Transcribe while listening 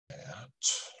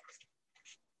Oops.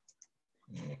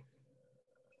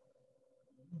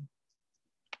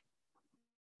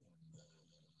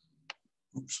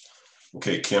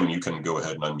 Okay, Kim, you can go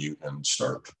ahead and unmute and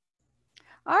start.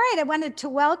 All right, I wanted to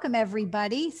welcome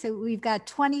everybody. So we've got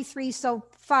 23 so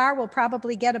far. We'll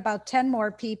probably get about 10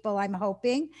 more people, I'm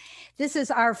hoping. This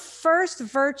is our first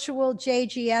virtual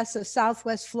JGS of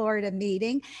Southwest Florida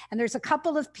meeting. And there's a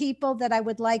couple of people that I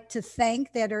would like to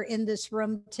thank that are in this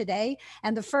room today.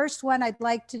 And the first one I'd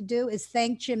like to do is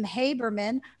thank Jim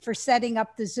Haberman for setting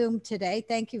up the Zoom today.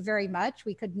 Thank you very much.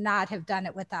 We could not have done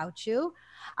it without you.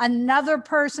 Another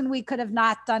person we could have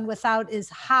not done without is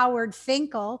Howard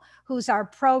Finkel, who's our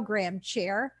program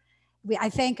chair. I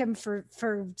thank him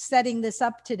for setting this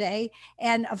up today.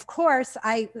 And of course,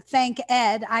 I thank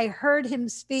Ed. I heard him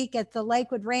speak at the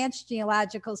Lakewood Ranch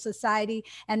Genealogical Society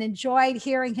and enjoyed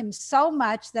hearing him so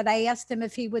much that I asked him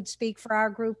if he would speak for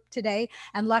our group today.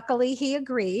 And luckily he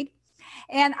agreed.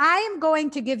 And I am going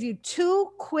to give you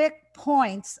 2 quick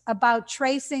points about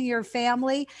tracing your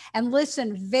family, and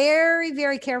listen very,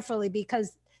 very carefully,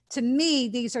 because to me,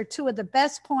 these are 2 of the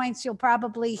best points you'll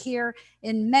probably hear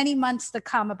in many months to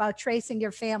come about tracing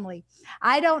your family.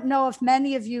 I don't know if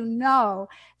many of you know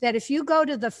that if you go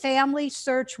to the Family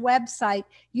Search website,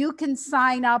 you can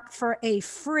sign up for a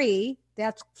free,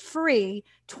 that's free,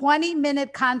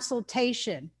 20-minute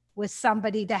consultation with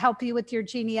somebody to help you with your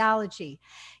genealogy.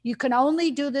 You can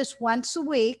only do this once a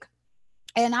week.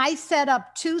 And I set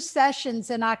up 2 sessions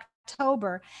in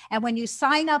October. And when you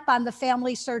sign up on the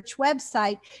Family Search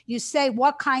website, you say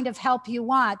what kind of help you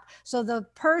want. So the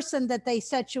person that they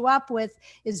set you up with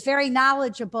is very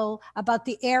knowledgeable about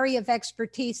the area of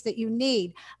expertise that you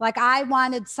need. Like I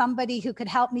wanted somebody who could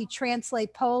help me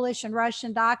translate Polish and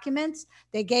Russian documents.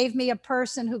 They gave me a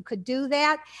person who could do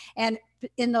that. And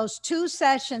in those 2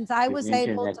 sessions, I was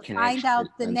able to find out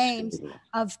the names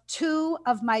of 2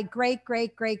 of my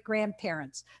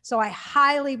great-great-great-grandparents. So I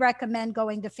highly recommend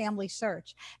going to Family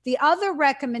Search. The other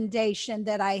recommendation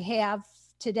that I have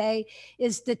today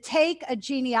is to take a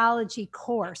genealogy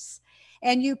course.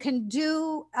 And you can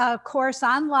do a course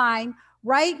online.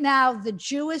 Right now, the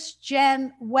Jewish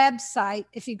Gen website,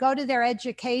 if you go to their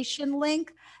education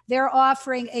link, they're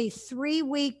offering a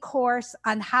 3-week course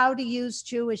on how to use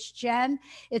Jewish Gen.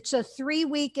 It's a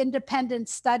 3-week independent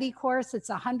study course. It's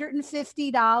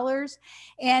 $150.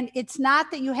 And it's not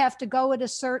that you have to go at a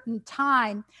certain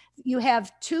time. You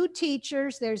have 2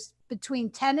 teachers. There's between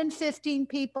 10 and 15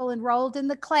 people enrolled in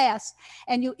the class,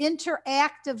 and you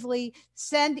interactively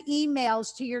send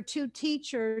emails to your 2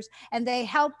 teachers, and they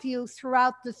help you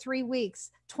throughout the 3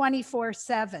 weeks,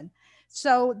 24/7.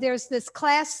 So there's this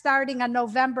class starting on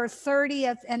November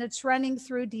 30th, and it's running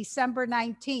through December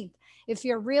 19th. If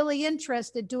you're really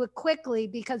interested, do it quickly,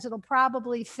 because it'll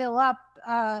probably fill up,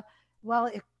 I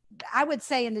would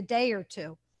say in a day or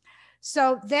 2.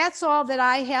 So that's all that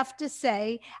I have to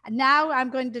say. Now I'm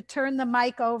going to turn the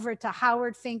mic over to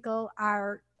Howard Finkel,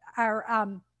 our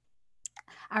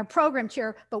program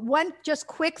chair. But one just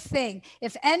quick thing,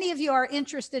 if any of you are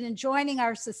interested in joining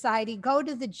our society, go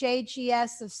to the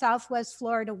JGS of Southwest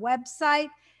Florida website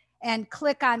and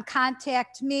click on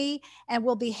Contact Me, and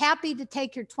we'll be happy to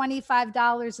take your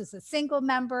 $25 as a single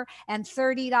member and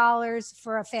 $30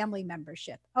 for a family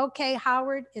membership. Okay,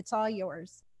 Howard, it's all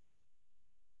yours.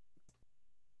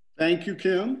 Thank you,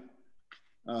 Kim.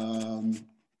 I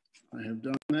have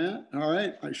done that. All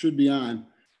right, I should be on.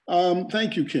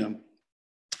 Thank you, Kim.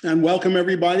 And welcome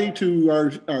everybody to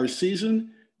our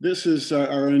season. This is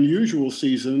our unusual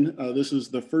season. This is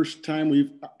the first time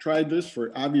we've tried this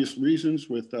for obvious reasons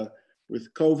with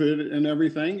COVID and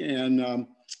everything. And I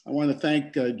want to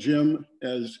thank Jim,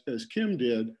 as Kim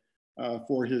did,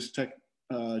 for his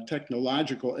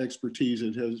technological expertise.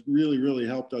 It has really, really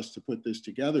helped us to put this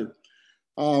together.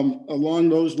 Along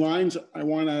those lines, I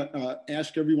want to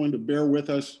ask everyone to bear with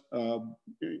us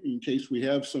in case we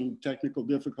have some technical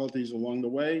difficulties along the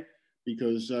way,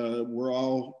 because we're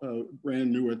all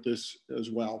brand new at this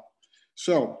as well.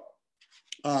 So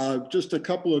just a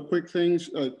couple of quick things.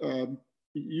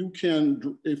 You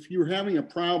can, if you're having a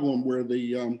problem where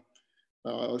the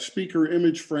speaker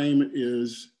image frame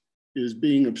is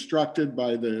being obstructed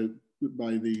by the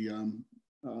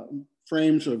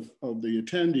frames of the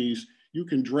attendees, you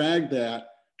can drag that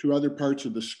to other parts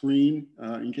of the screen,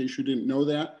 in case you didn't know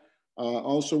that.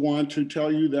 Also want to tell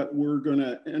you that we're going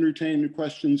to entertain the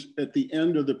questions at the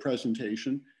end of the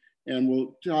presentation, and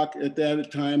we'll talk at that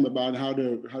time about how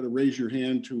to raise your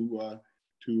hand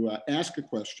to ask a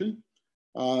question,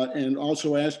 and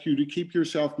also ask you to keep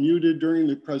yourself muted during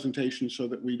the presentation so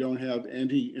that we don't have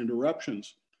any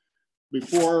interruptions.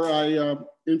 Before I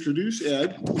introduce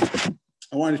Ed,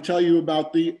 I want to tell you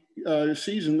about the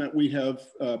season that we have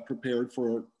prepared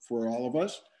for all of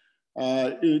us.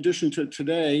 In addition to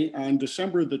today, on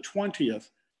December the 20th,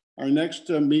 our next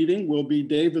meeting will be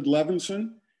David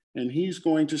Levinson, and he's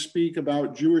going to speak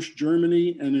about Jewish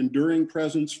Germany and enduring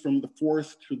presence from the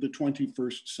 4th to the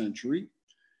 21st century.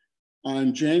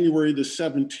 On January the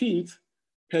 17th,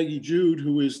 Peggy Jude,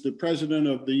 who is the president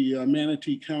of the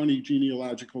Manatee County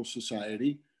Genealogical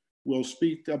Society, will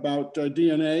speak about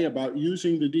DNA, about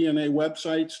using the DNA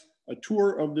websites, a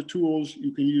tour of the tools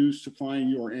you can use to find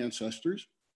your ancestors.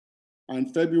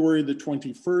 On February the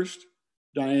 21st,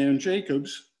 Diane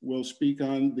Jacobs will speak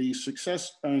on the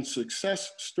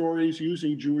success stories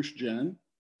using Jewish Gen.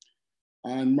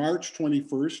 On March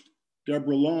 21st,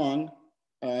 Deborah Long's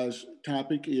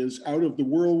topic is Out of the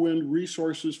Whirlwind,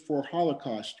 Resources for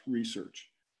Holocaust Research.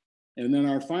 And then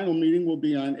our final meeting will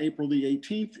be on April the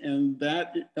 18th, and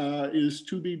that is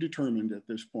to be determined at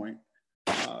this point.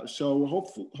 So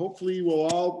hopefully we'll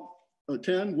all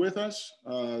attend with us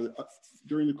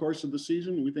during the course of the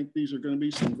season. We think these are going to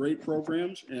be some great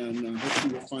programs, and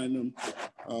hopefully we'll find them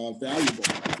valuable.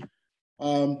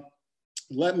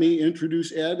 Let me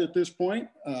introduce Ed at this point.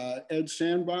 Ed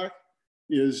Sandbach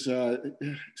is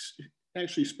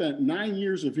actually spent 9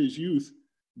 years of his youth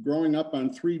growing up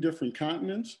on 3 different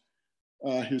continents.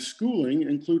 His schooling,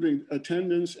 including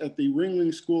attendance at the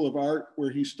Ringling School of Art, where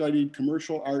he studied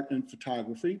commercial art and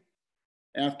photography.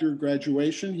 After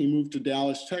graduation, he moved to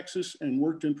Dallas, Texas, and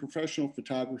worked in professional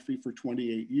photography for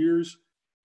 28 years.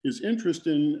 His interest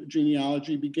in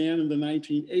genealogy began in the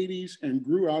 1980s and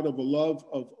grew out of a love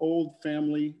of old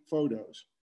family photos.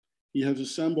 He has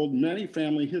assembled many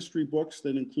family history books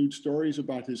that include stories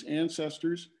about his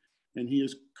ancestors, and he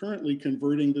is currently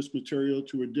converting this material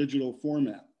to a digital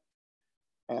format.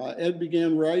 Ed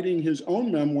began writing his own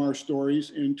memoir stories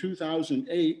in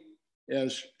 2008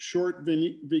 as short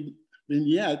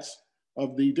vignettes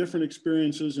of the different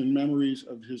experiences and memories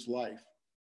of his life.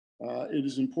 It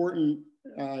is important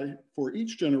for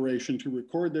each generation to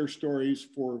record their stories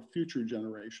for future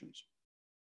generations.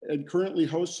 Ed currently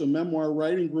hosts a memoir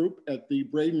writing group at the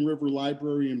Braden River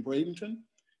Library in Bradenton,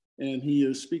 and he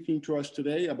is speaking to us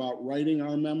today about writing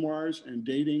our memoirs and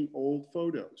dating old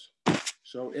photos.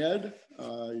 So Ed,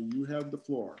 you have the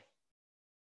floor.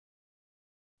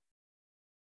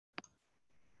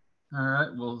 All right,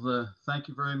 well, thank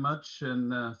you very much.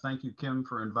 And thank you, Kim,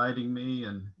 for inviting me,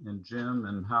 and Jim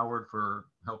and Howard for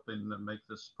helping to make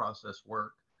this process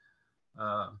work.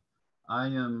 I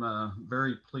am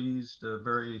very pleased,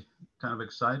 very kind of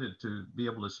excited to be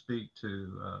able to speak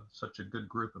to such a good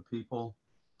group of people.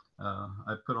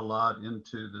 I put a lot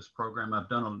into this program. I've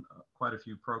done quite a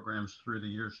few programs through the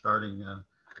years, starting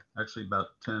actually about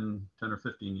 10 or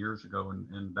 15 years ago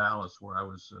in Dallas, where I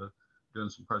was doing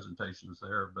some presentations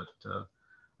there. But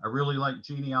I really like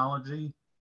genealogy,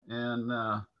 and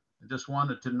I just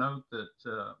wanted to note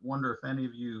that, wonder if any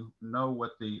of you know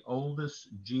what the oldest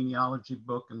genealogy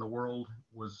book in the world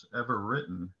was ever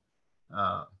written.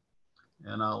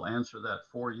 And I'll answer that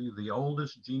for you. The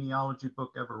oldest genealogy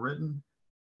book ever written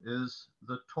is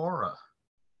the Torah.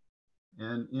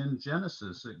 And in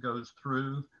Genesis, it goes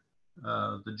through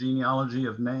the genealogy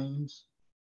of names.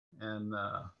 And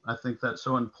I think that's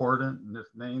so important. And if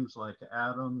names like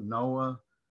Adam, Noah,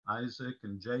 Isaac,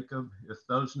 and Jacob, if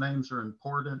those names are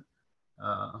important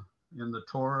in the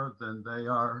Torah, then they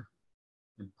are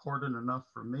important enough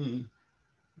for me.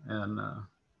 And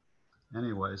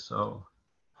anyway, so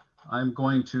I'm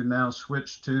going to now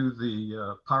switch to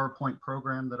the PowerPoint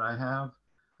program that I have.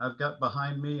 I've got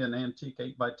behind me an antique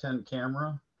 8x10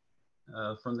 camera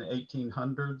from the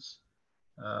 1800s.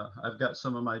 I've got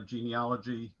some of my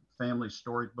genealogy family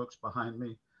storybooks behind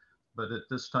me, but at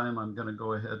this time I'm going to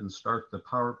go ahead and start the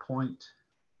PowerPoint.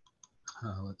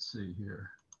 Let's see here.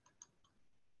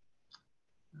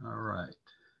 All right.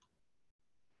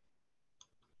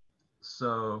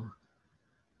 So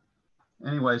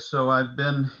anyway, so I've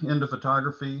been into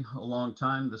photography a long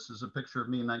time. This is a picture of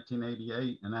me in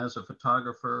 1988. And as a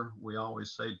photographer, we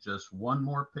always say, just one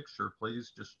more picture,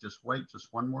 please. Just wait,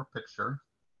 just one more picture.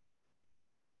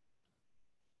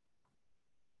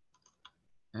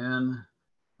 And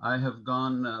I have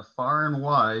gone far and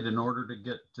wide in order to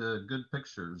get good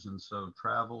pictures. And so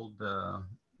traveled,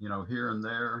 you know, here and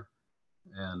there.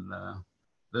 And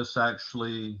this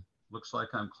actually looks like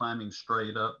I'm climbing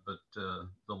straight up, but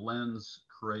the lens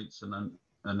creates an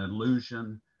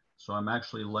illusion. So I'm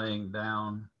actually laying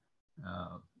down.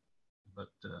 But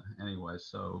anyway,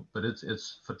 so, but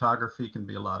it's photography can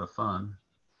be a lot of fun.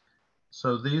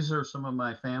 So these are some of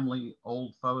my family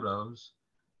old photos,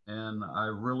 and I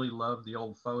really love the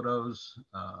old photos.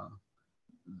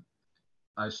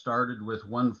 I started with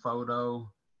one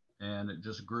photo and it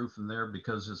just grew from there,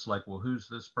 because it's like, well, who's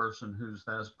this person? Who's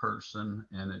that person?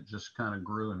 And it just kind of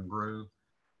grew and grew.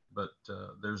 But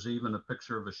there's even a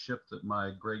picture of a ship that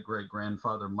my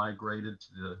great-great-grandfather migrated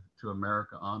to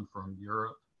America on from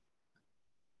Europe.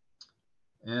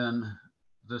 And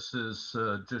this is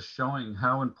just showing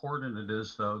how important it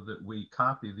is, though, that we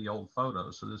copy the old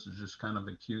photos. So this is just kind of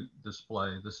a cute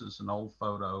display. This is an old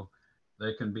photo.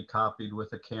 They can be copied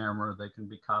with a camera. They can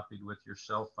be copied with your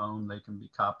cell phone. They can be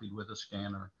copied with a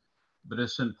scanner. But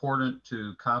it's important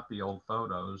to copy old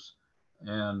photos.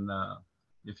 And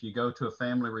if you go to a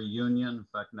family reunion, in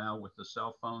fact, now with the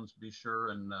cell phones, be sure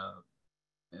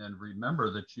and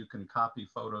remember that you can copy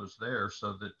photos there,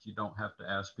 so that you don't have to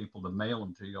ask people to mail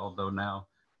them to you, although now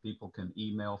people can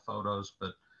email photos.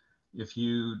 But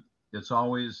it's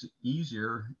always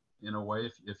easier in a way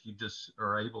if you just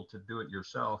are able to do it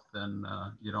yourself, then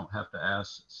you don't have to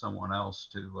ask someone else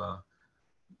to,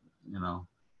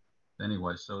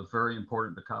 anyway. So it's very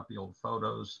important to copy old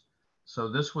photos. So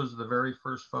this was the very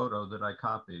first photo that I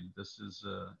copied. This is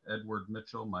Edward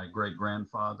Mitchell, my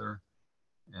great-grandfather.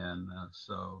 And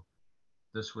so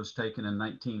this was taken in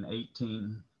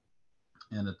 1918.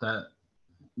 And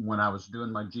when I was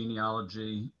doing my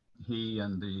genealogy, he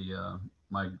and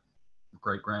my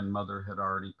great-grandmother had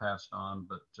already passed on,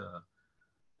 but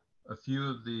a few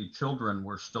of the children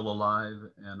were still alive.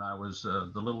 And I was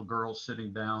the little girl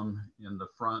sitting down in the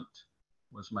front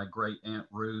was my great Aunt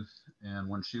Ruth. And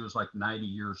when she was like 90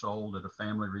 years old at a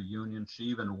family reunion, she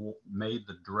even made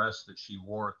the dress that she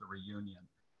wore at the reunion.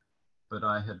 But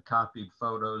I had copied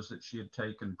photos that she had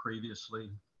taken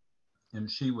previously. And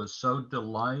she was so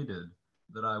delighted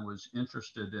that I was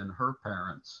interested in her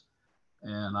parents.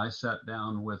 And I sat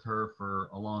down with her for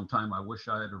a long time. I wish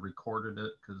I had recorded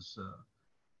it, because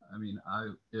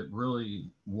it really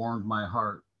warmed my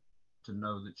heart to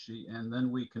know that and then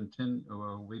we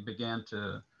began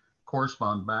to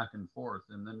correspond back and forth.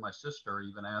 And then my sister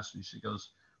even asked me, she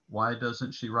goes, why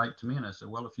doesn't she write to me? And I said,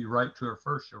 well, if you write to her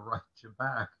first, she'll write you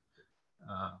back.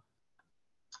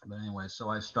 But anyway, so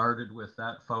I started with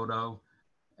that photo.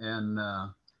 And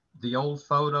the old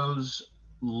photos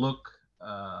look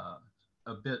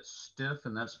a bit stiff,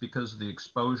 and that's because the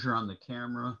exposure on the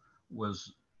camera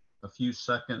was a few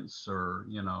seconds, or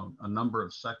a number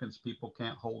of seconds. People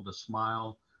can't hold a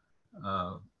smile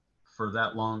for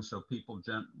that long, so people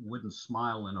wouldn't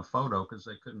smile in a photo because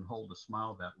they couldn't hold a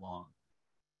smile that long.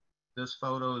 This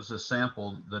photo is a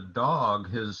sample. The dog,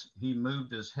 he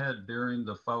moved his head during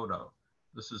the photo.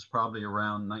 This is probably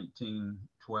around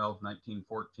 1912,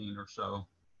 1914 or so.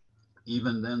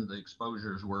 Even then, the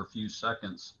exposures were a few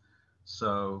seconds,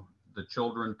 so the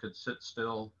children could sit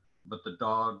still, but the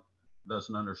dog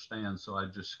doesn't understand. So I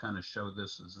just kind of show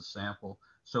this as a sample.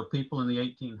 So people in the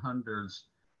 1800s,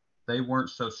 they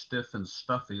weren't so stiff and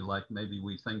stuffy like maybe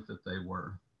we think that they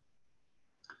were.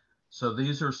 So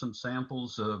these are some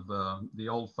samples of the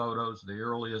old photos. The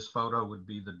earliest photo would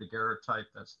be the daguerreotype.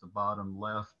 That's the bottom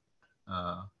left.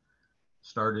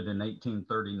 Started in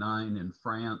 1839 in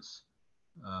France.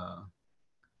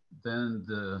 Then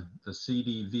the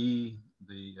CDV,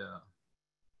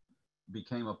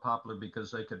 became a popular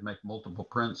because they could make multiple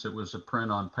prints. It was a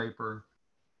print on paper.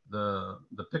 The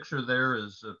picture there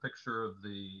is a picture of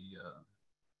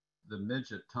the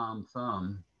midget Tom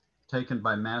Thumb, taken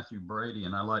by Matthew Brady.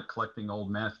 And I like collecting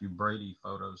old Matthew Brady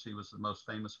photos. He was the most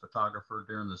famous photographer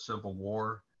during the Civil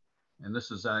War. And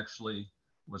this is actually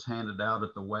was handed out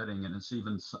at the wedding, and it's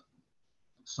even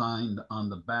signed on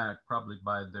the back, probably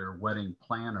by their wedding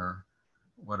planner,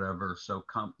 whatever. So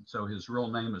his real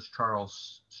name is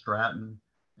Charles Stratton,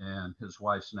 and his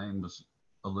wife's name was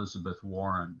Elizabeth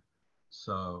Warren.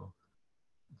 So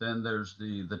then there's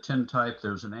the tintype.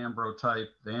 There's an ambrotype.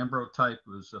 The ambrotype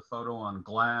was a photo on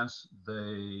glass.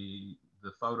 The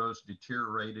photos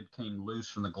deteriorated, came loose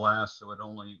from the glass, so it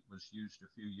only was used a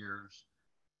few years.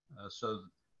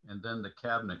 And then the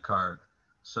cabinet card.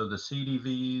 So the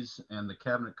CDVs and the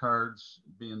cabinet cards,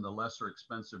 being the lesser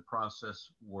expensive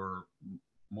process, were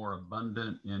more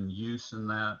abundant in use in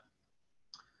that.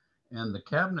 And the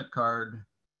cabinet card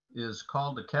is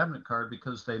called a cabinet card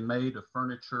because they made a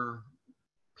furniture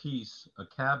piece, a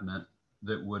cabinet,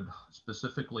 that would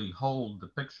specifically hold the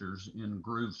pictures in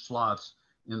grooved slots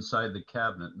inside the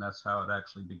cabinet. And that's how it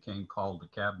actually became called the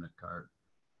cabinet card.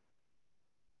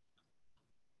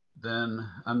 Then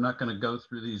I'm not going to go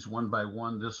through these one by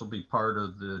one. This will be part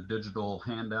of the digital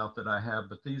handout that I have,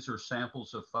 but these are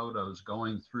samples of photos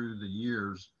going through the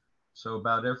years. So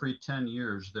about every 10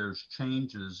 years, there's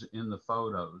changes in the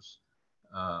photos,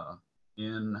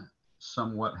 in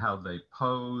somewhat how they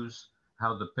pose,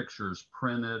 how the picture is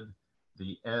printed,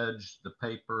 the edge, the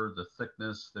paper, the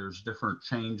thickness. There's different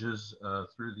changes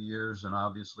through the years, and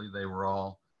obviously they were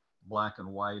all black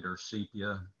and white or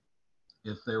sepia.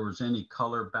 If there was any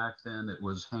color back then, it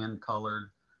was hand colored.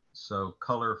 So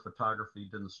color photography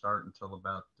didn't start until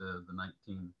about the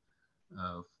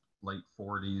late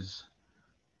 40s.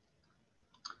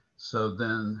 So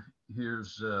then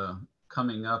here's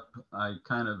coming up, I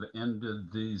kind of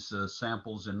ended these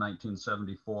samples in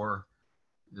 1974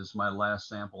 is my last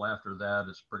sample. After that,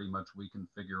 it's pretty much we can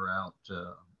figure out,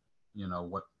 you know,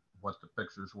 what the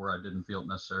pictures were. I didn't feel it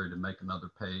necessary to make another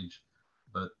page,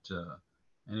 but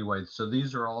anyway, so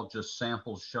these are all just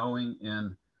samples showing.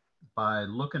 And by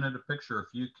looking at a picture, if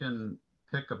you can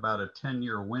pick about a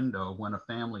 10-year window when a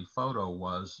family photo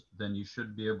was, then you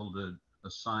should be able to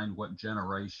assign what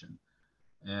generation.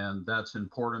 And that's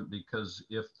important because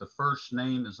if the first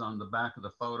name is on the back of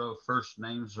the photo, first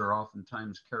names are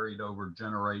oftentimes carried over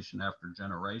generation after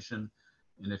generation.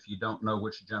 And if you don't know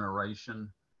which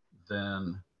generation,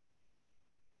 then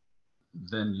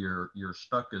you're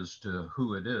stuck as to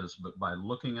who it is. But by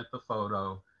looking at the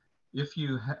photo, if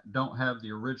you don't have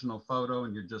the original photo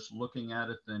and you're just looking at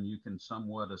it, then you can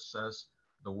somewhat assess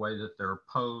the way that they're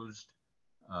posed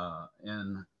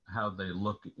and how they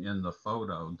look in the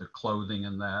photo, the clothing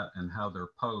in that, and how they're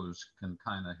posed can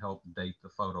kind of help date the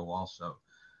photo also.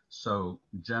 So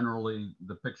generally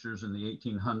the pictures in the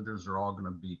 1800s are all going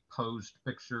to be posed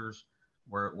pictures,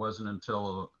 where it wasn't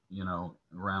until, you know,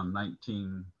 around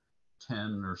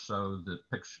 1910 or so that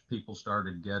people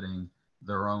started getting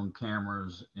their own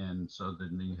cameras, and so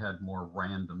then you had more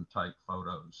random type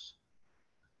photos.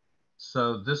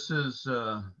 So this is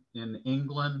in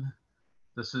England.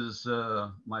 This is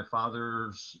my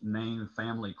father's name,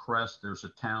 family crest. There's a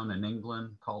town in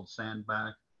England called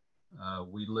Sandbach.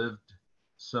 We lived,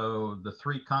 so the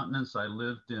 3 continents, I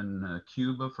lived in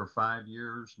Cuba for 5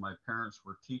 years. My parents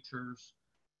were teachers.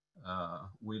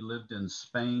 We lived in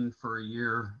Spain for a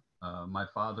year. My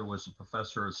father was a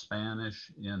professor of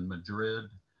Spanish in Madrid.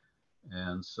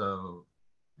 And so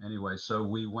anyway, so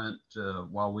we went,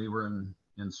 while we were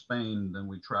in Spain, then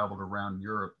we traveled around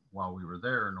Europe while we were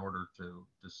there in order to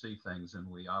see things. And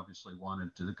we obviously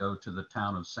wanted to go to the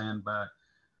town of Sandbach.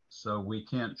 So we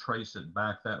can't trace it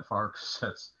back that far because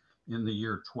that's in the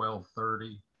year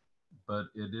 1230, but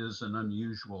it is an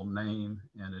unusual name,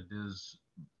 and it is,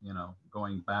 you know,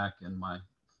 going back in my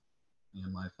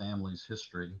family's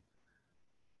history.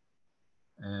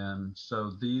 And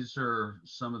so these are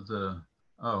some of the,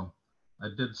 oh, I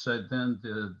did say then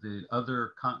the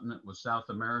other continent was South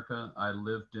America. I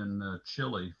lived in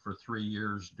Chile for 3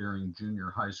 years during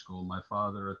junior high school. My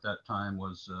father at that time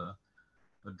was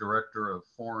a director of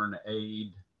foreign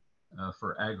aid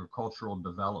for agricultural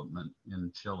development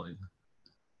in Chile.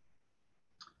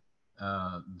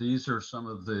 These are some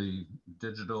of the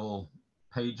digital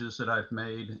pages that I've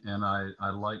made, and I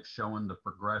like showing the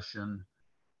progression.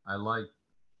 I like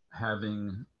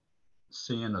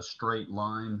seeing a straight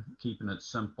line, keeping it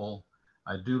simple.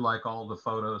 I do like all the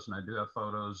photos, and I do have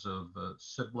photos of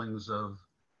siblings of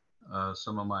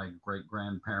some of my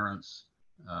great-grandparents,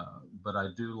 but I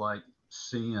do like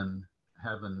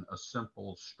having a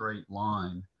simple straight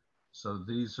line. So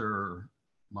these are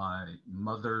my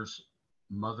mother's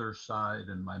side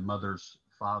and my mother's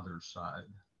father's side.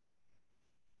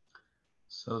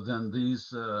 So then these,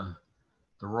 the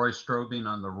Roy Strobing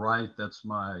on the right, that's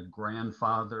my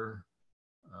grandfather.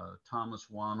 Thomas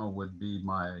Wannell would be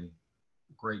my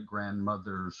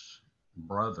great-grandmother's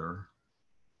brother.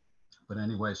 But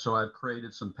anyway, so I've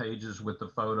created some pages with the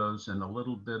photos and a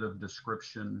little bit of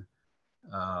description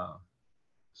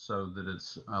so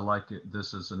that I like it.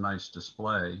 This is a nice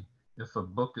display. If a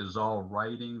book is all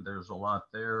writing, there's a lot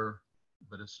there,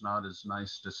 but it's not as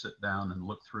nice to sit down and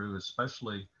look through,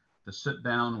 especially to sit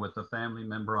down with a family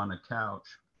member on a couch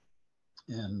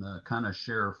and kind of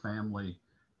share family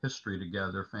history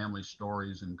together, family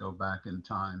stories, and go back in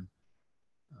time.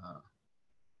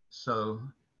 So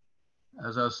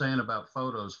as I was saying about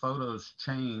photos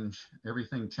change,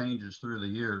 everything changes through the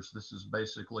years. This is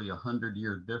basically a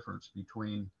 100-year difference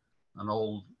between an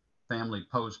old family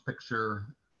pose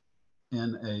picture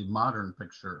and a modern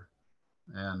picture.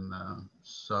 And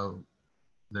so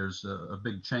there's a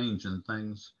big change in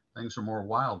things. Things are more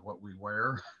wild what we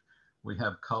wear. We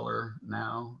have color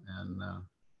now. And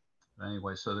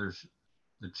anyway, so there's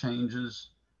the changes.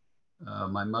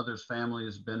 My mother's family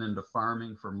has been into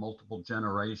farming for multiple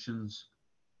generations.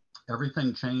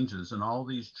 Everything changes, and all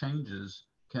these changes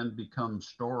can become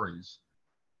stories.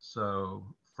 So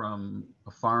from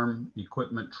a farm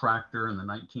equipment tractor in the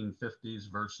 1950s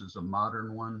versus a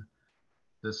modern one.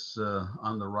 This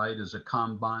on the right is a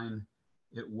combine.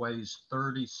 It weighs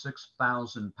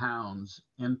 36,000 pounds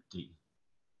empty.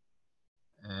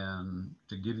 And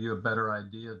to give you a better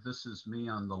idea, this is me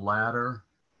on the ladder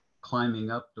climbing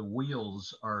up. The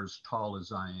wheels are as tall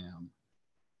as I am.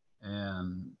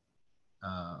 And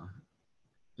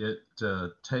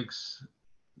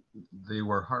they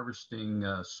were harvesting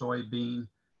soybean.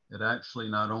 It actually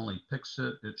not only picks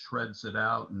it, it shreds it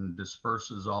out and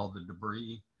disperses all the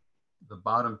debris. The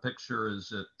bottom picture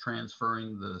is it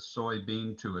transferring the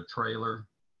soybean to a trailer,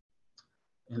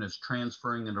 and it's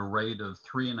transferring at a rate of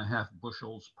 3.5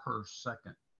 bushels per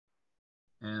second.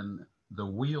 And the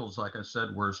wheels, like I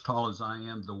said, were as tall as I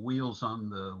am. The wheels on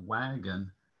the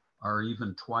wagon are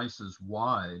even twice as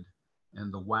wide,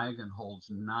 and the wagon holds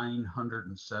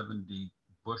 970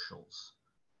 bushels,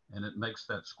 and it makes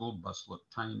that school bus look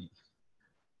tiny.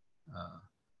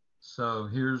 So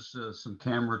here's some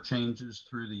camera changes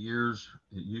through the years.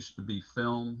 It used to be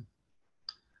film,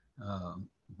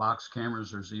 box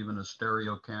cameras. There's even a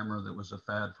stereo camera that was a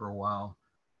fad for a while.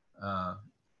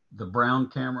 The brown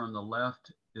camera on the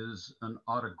left is an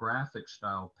autographic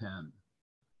style pen.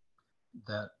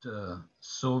 That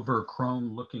silver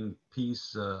chrome looking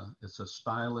piece, it's a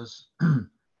stylus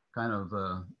kind of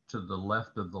to the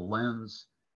left of the lens.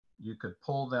 You could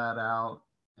pull that out,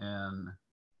 and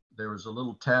there was a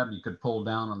little tab you could pull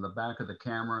down on the back of the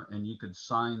camera, and you could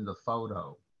sign the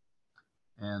photo.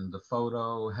 And the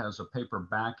photo has a paper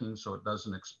backing so it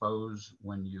doesn't expose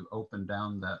when you open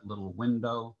down that little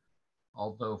window.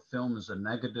 Although film is a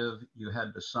negative, you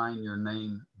had to sign your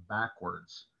name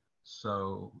backwards.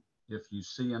 So if you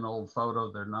see an old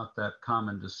photo, they're not that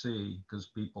common to see because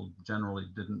people generally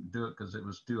didn't do it because it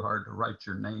was too hard to write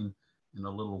your name in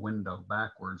a little window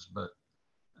backwards. But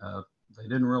they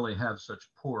didn't really have such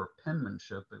poor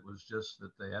penmanship. It was just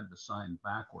that they had to sign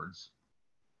backwards.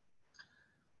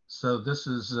 So this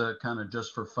is kind of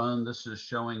just for fun. This is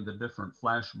showing the different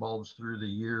flash bulbs through the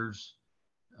years,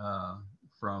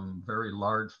 from very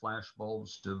large flash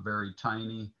bulbs to very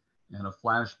tiny. And a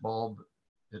flash bulb,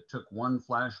 it took one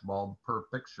flash bulb per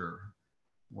picture,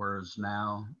 whereas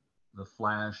now the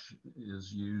flash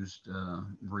is used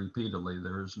repeatedly.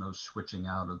 There is no switching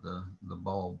out of the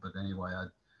bulb. But anyway,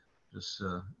 just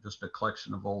a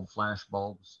collection of old flash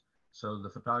bulbs. So the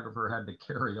photographer had to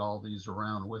carry all these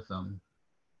around with them.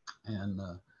 And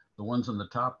the ones in the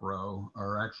top row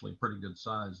are actually pretty good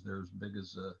size. They're as big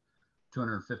as a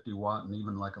 250 watt and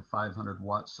even like a 500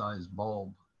 watt size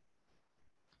bulb.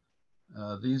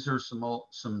 These are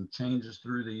some changes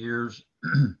through the years.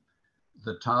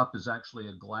 The top is actually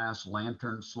a glass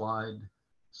lantern slide.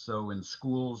 So in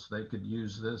schools, they could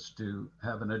use this to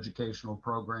have an educational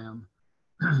program.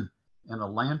 And a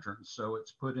lantern. So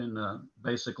it's put in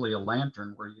basically a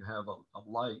lantern where you have a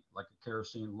light, like a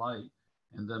kerosene light,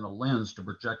 and then a lens to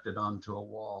project it onto a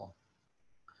wall.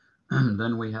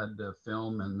 Then we had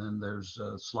film, and then there's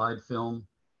slide film.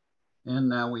 And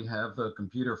now we have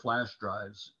computer flash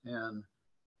drives. And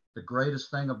the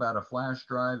greatest thing about a flash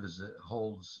drive is it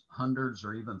holds hundreds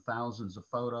or even thousands of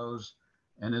photos.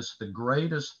 And it's the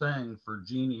greatest thing for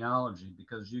genealogy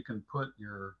because you can put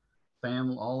your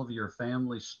all of your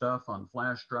family stuff on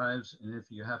flash drives. And if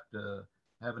you have to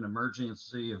have an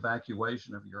emergency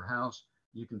evacuation of your house,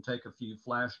 you can take a few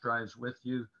flash drives with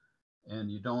you,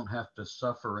 and you don't have to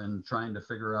suffer in trying to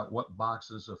figure out what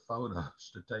boxes of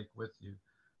photos to take with you.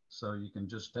 So you can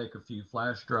just take a few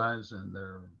flash drives and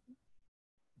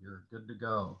you're good to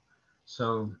go.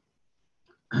 So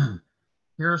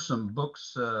here are some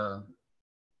books.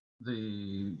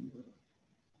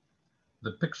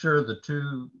 The picture of the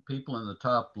two people in the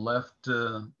top left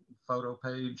photo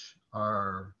page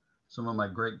are some of my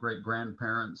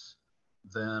great-great-grandparents.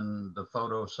 Then the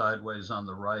photo sideways on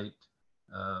the right,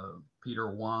 Peter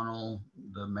Wannell,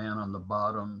 the man on the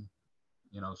bottom,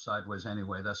 sideways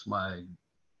anyway, that's my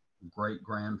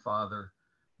great-grandfather.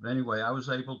 But anyway, I was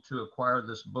able to acquire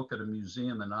this book at a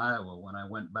museum in Iowa when I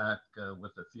went back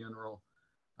with the funeral.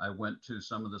 I went to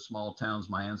some of the small towns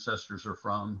my ancestors are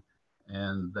from,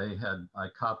 and I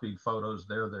copied photos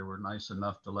there. They were nice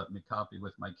enough to let me copy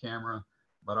with my camera,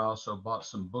 but I also bought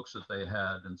some books that they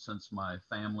had. And since my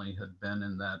family had been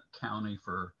in that county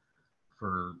for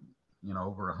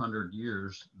over 100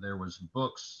 years, there was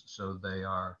books. So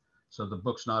the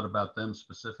book's not about them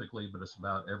specifically, but it's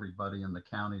about everybody in the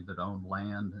county that owned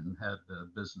land and had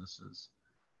businesses.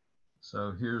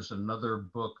 So here's another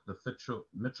book, the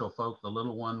Mitchell Folk. The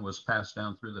little one was passed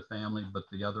down through the family, but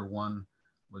the other one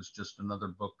was just another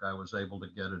book I was able to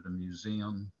get at a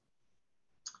museum.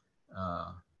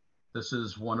 This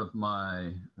is one of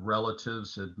my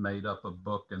relatives had made up a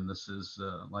book, and this is,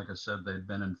 like I said, they'd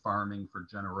been in farming for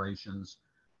generations.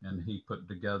 and he put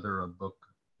together a book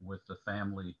with the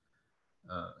family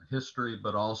history,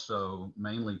 but also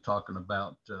mainly talking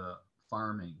about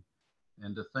farming.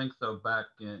 And to think though, back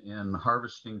in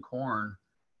harvesting corn,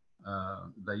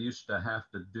 they used to have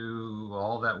to do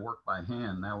all that work by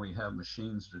hand. Now we have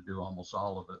machines to do almost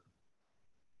all of it.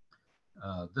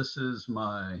 This is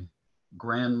my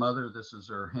grandmother. This is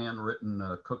her handwritten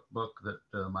cookbook that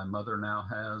my mother now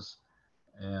has.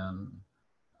 And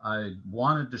I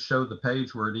wanted to show the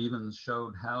page where it even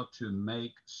showed how to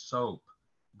make soap,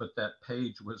 but that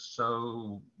page was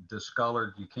so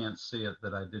discolored you can't see it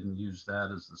that I didn't use that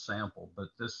as the sample. But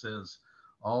this is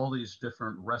all these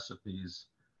different recipes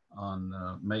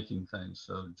on making things.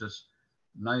 So just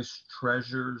nice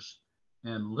treasures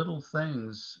and little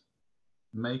things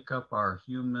make up our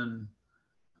human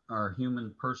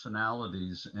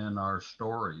personalities and our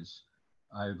stories.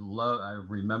 I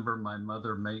remember my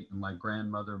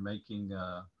grandmother making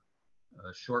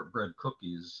shortbread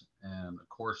cookies, and of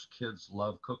course kids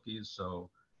love cookies, so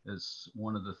it's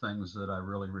one of the things that I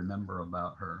really remember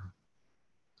about her.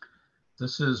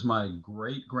 This is my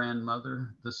great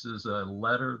grandmother. This is a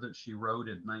letter that she wrote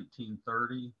in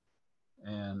 1930,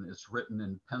 and it's written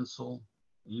in pencil.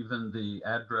 Even the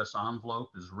address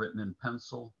envelope is written in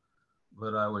pencil.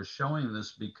 But I was showing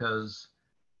this because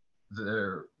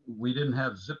we didn't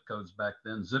have zip codes back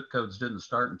then. Zip codes didn't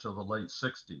start until the late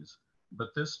 60s.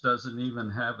 But this doesn't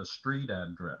even have a street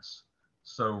address.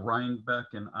 So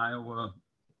Rhinebeck in Iowa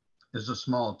is a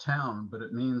small town, but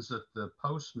it means that the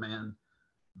postman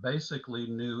basically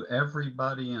knew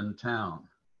everybody in town.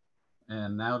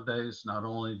 And nowadays, not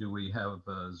only do we have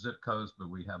zip codes, but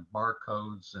we have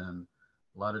barcodes, and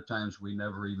a lot of times we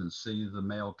never even see the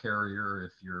mail carrier.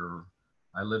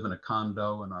 I live in a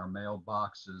condo and our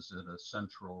mailbox is at a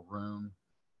central room.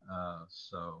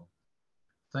 So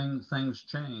things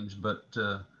change, but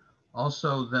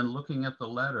also then looking at the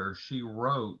letter, she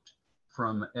wrote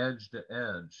from edge to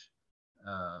edge.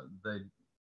 They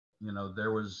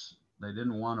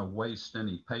didn't want to waste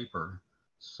any paper.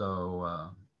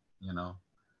 So,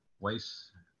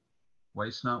 waste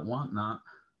not, want not.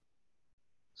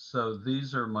 So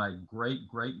these are my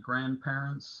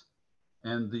great-great-grandparents.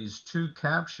 And these two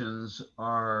captions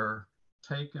are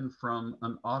taken from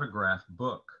an autograph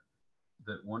book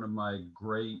that one of my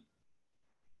great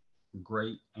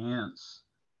aunts,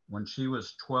 when she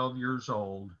was 12 years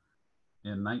old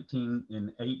in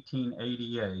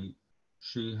 1888,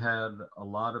 she had a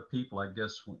lot of people, I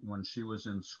guess when she was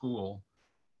in school,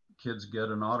 kids get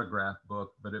an autograph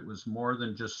book, but it was more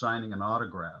than just signing an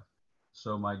autograph.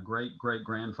 So my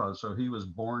great-great-grandfather, so he was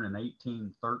born in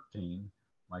 1813.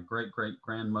 My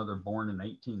great-great-grandmother born in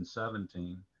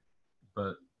 1817,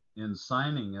 but in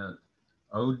signing it,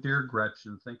 oh, dear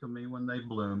Gretchen, think of me when they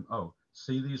bloom. Oh,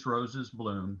 see these roses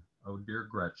bloom. Oh, dear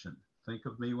Gretchen, think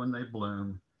of me when they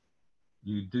bloom.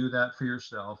 You do that for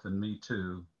yourself and me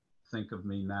too. Think of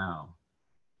me now.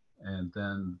 And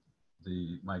then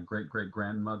my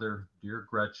great-great-grandmother, dear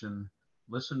Gretchen,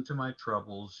 listen to my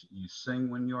troubles. You sing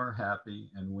when you are happy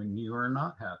and when you are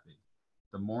not happy.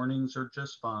 The mornings are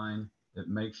just fine. It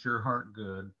makes your heart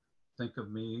good. Think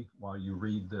of me while you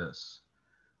read this.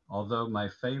 Although my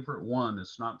favorite one,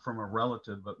 it's not from a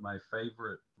relative, but my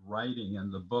favorite writing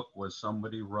in the book was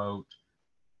somebody wrote,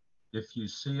 if you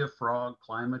see a frog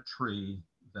climb a tree,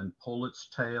 then pull its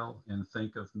tail and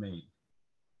think of me.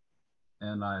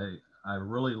 And I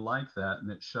really like that. And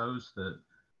it shows that,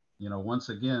 once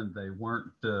again, they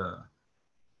weren't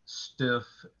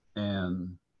stiff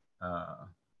and,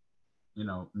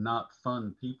 not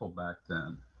fun people back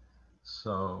then.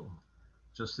 So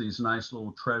just these nice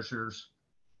little treasures.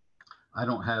 I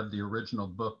don't have the original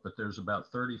book, but there's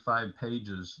about 35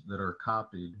 pages that are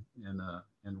copied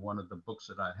in one of the books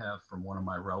that I have from one of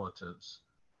my relatives.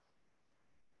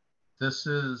 This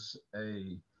is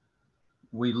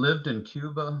we lived in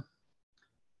Cuba,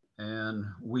 and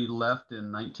we left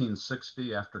in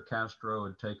 1960 after Castro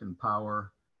had taken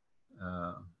power.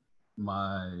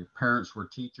 My parents were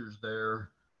teachers there,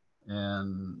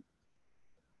 and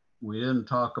we didn't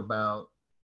talk about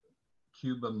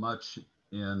Cuba much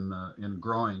in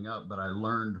growing up, but I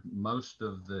learned most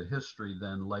of the history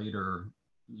then later,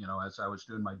 as I was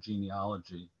doing my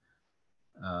genealogy.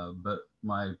 But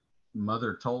my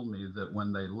mother told me that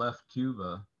when they left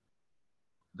Cuba,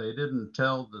 they didn't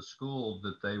tell the school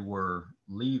that they were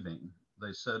leaving.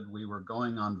 They said we were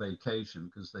going on vacation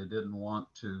because they didn't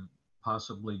want to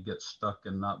possibly get stuck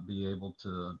and not be able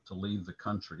to leave the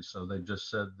country. So they just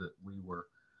said that we were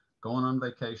going on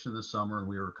vacation this summer and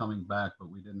we were coming back, but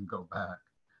we didn't go back.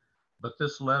 But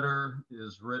this letter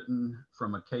is written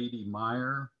from a Katie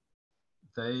Meyer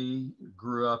they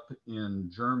grew up in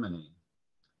Germany,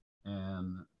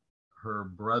 and her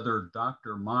brother,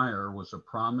 Dr. Meyer, was a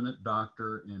prominent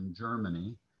doctor in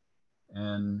Germany.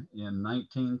 And in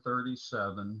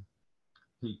 1937,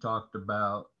 he talked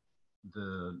about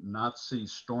the Nazi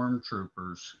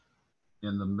stormtroopers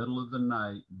in the middle of the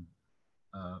night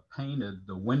painted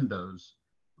the windows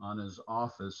on his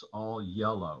office all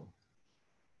yellow.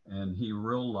 And he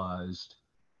realized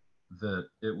that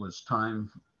it was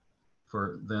time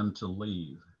for them to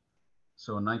leave.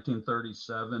 So in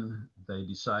 1937, they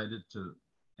decided to,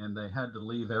 and they had to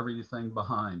leave everything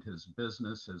behind, his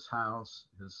business, his house,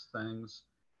 his things,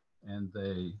 and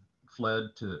they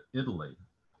fled to Italy.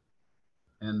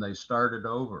 And they started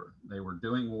over. They were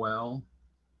doing well.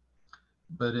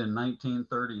 But in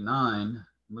 1939,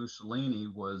 Mussolini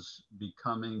was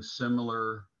becoming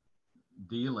similar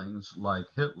dealings like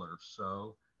Hitler.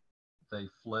 So they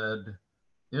fled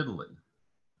Italy.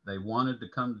 They wanted to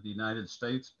come to the United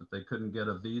States, but they couldn't get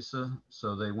a visa,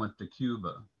 so they went to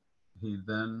Cuba. He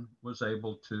then was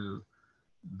able to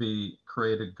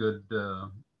create a good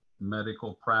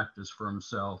medical practice for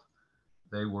himself.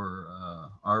 They were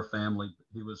our family.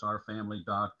 He was our family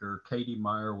doctor. Katie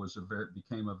Meyer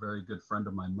became a very good friend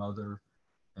of my mother,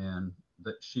 and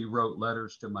that she wrote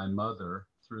letters to my mother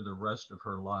through the rest of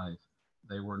her life.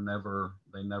 They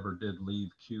never did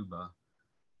leave Cuba,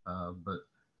 but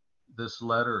this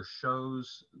letter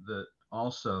shows that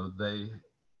also they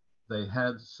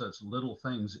had such little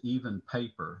things, even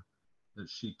paper, that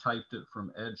she typed it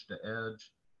from edge to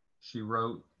edge. She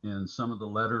wrote in some of the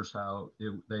letters how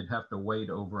they'd have to wait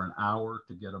over an hour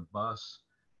to get a bus.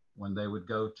 When they would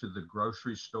go to the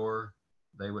grocery store,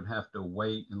 they would have to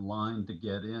wait in line to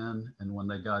get in. And when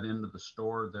they got into the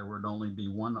store, there would only be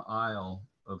one aisle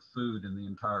of food in the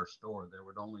entire store. There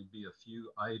would only be a few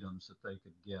items that they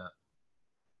could get.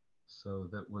 So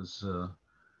that was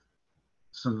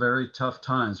some very tough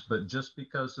times, but just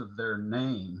because of their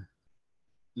name,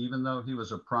 even though he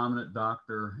was a prominent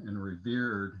doctor and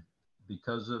revered,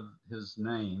 because of his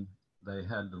name, they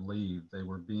had to leave. They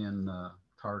were being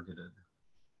targeted.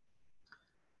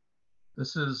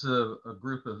 This is a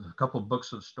couple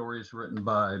books of stories written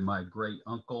by my great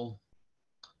uncle,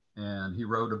 and he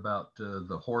wrote about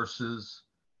the horses.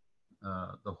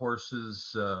 The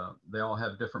horses, they all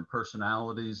have different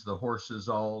personalities. The horses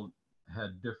all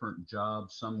had different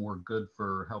jobs. Some were good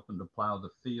for helping to plow the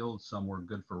field. Some were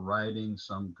good for riding.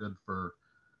 Some good for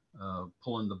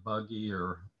pulling the buggy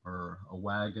or a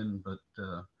wagon. But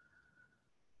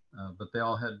they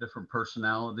all had different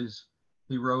personalities.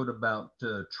 He wrote about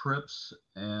trips,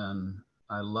 and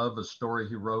I love a story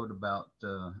he wrote about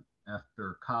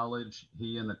after college.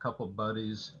 He and a couple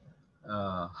buddies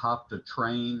hopped a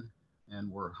train and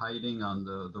were hiding on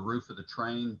the roof of the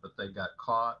train, but they got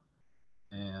caught.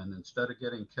 And instead of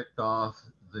getting kicked off,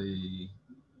 the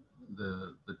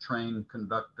train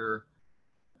conductor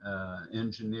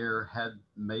engineer had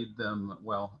them,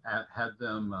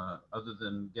 other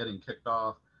than getting kicked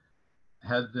off,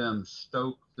 had them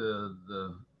stoke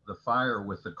the fire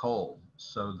with the coal.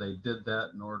 So they did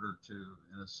that in order to,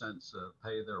 in a sense,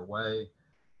 pay their way.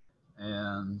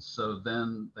 And so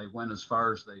then they went as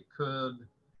far as they could.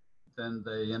 Then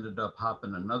they ended up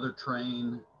hopping another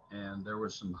train, and there were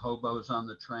some hobos on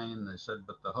the train. They said,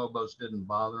 but the hobos didn't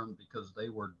bother them because they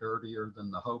were dirtier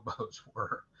than the hobos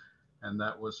were. And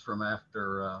that was from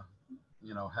after,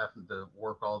 having to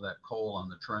work all that coal on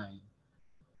the train.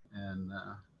 And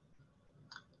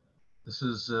this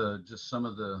is just some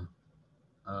of the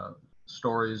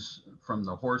stories from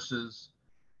the horses.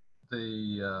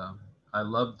 I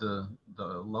love the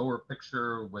lower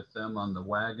picture with them on the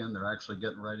wagon. They're actually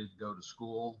getting ready to go to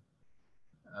school.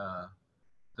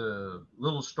 The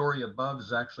little story above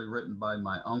is actually written by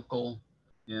my uncle.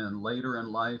 And later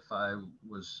in life, I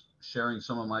was sharing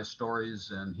some of my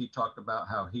stories, and he talked about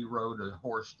how he rode a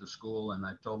horse to school, and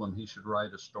I told him he should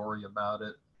write a story about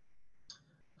it.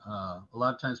 A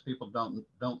lot of times people don't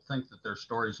think that their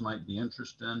stories might be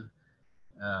interesting.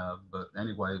 But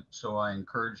anyway, so I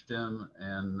encouraged him,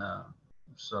 and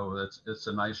so it's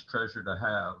a nice treasure to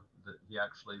have that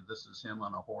this is him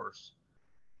on a horse.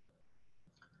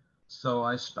 So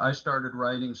I started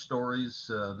writing stories.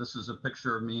 This is a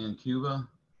picture of me in Cuba.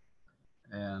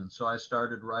 And so I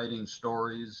started writing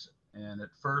stories, and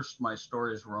at first my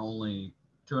stories were only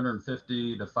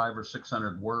 250 to 500 or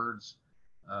 600 words.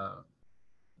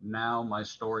 Now my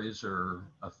stories are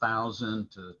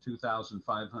 1,000 to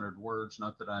 2,500 words.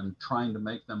 Not that I'm trying to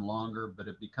make them longer, but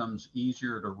it becomes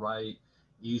easier to write,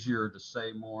 easier to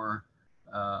say more.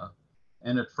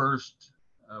 And at first,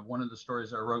 one of the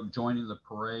stories I wrote, Joining the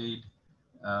Parade,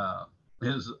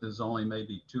 is only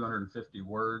maybe 250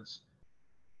 words,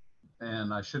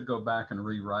 and I should go back and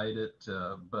rewrite it.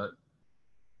 But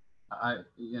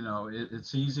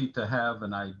it's easy to have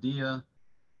an idea,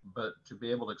 but to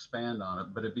be able to expand on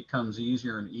it. But it becomes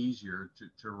easier and easier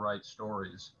to write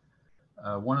stories.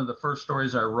 One of the first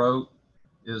stories I wrote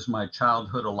is my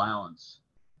childhood allowance.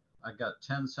 I got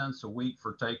 10 cents a week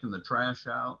for taking the trash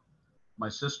out. My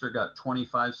sister got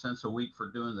 25 cents a week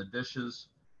for doing the dishes.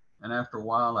 And after a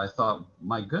while, I thought,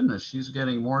 my goodness, she's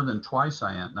getting more than twice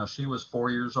I am. Now, she was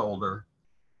 4 years older,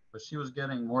 but she was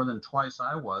getting more than twice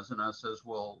I was. And I says,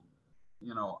 well,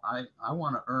 I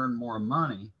want to earn more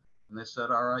money. And they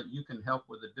said, all right, you can help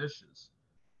with the dishes.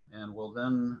 And well,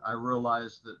 then I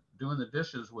realized that doing the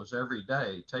dishes was every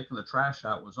day. Taking the trash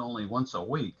out was only once a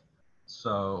week.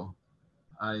 So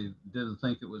I didn't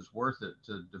think it was worth it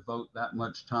to devote that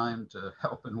much time to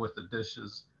helping with the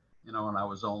dishes, and I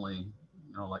was only,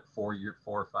 like 4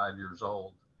 or 5 years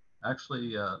old.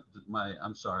 Actually,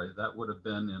 I'm sorry, that would have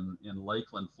been in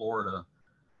Lakeland, Florida,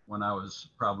 when I was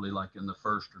probably like in the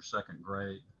first or second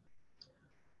grade.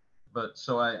 But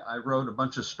so I wrote a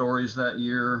bunch of stories that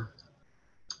year.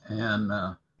 And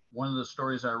one of the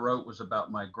stories I wrote was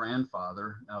about my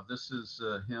grandfather. Now, this is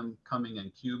him coming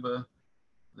in Cuba.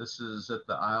 This is at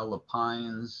the Isle of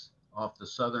Pines off the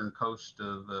southern coast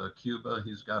of Cuba.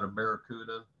 He's got a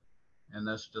barracuda, and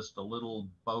that's just a little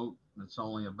boat. It's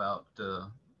only about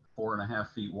 4.5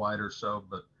 feet wide or so.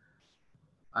 But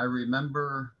I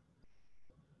remember,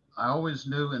 I always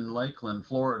knew in Lakeland,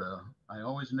 Florida, I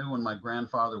always knew when my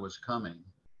grandfather was coming,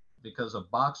 because a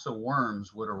box of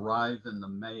worms would arrive in the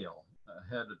mail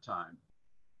ahead of time,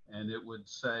 and it would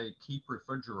say, keep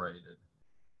refrigerated.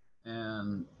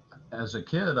 And as a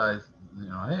kid,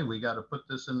 hey, we got to put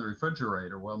this in the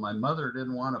refrigerator. Well, my mother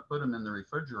didn't want to put them in the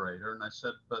refrigerator. And I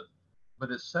said, but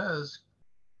it says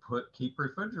keep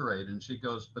refrigerated. And she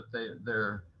goes, but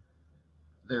they're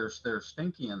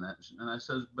stinky in that. And I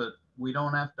says, but we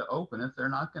don't have to open it. They're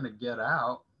not going to get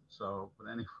out. So,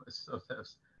 but anyway, so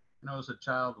that's, as a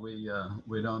child, we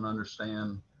don't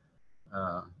understand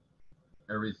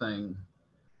everything,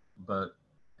 but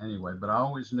anyway, but I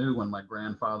always knew when my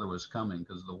grandfather was coming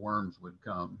because the worms would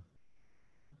come.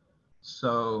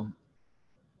 So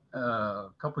a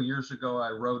couple years ago,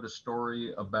 I wrote a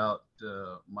story about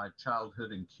my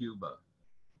childhood in Cuba.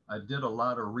 I did a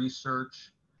lot of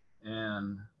research,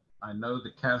 and I know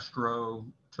that Castro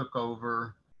took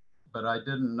over, but I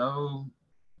didn't know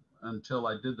until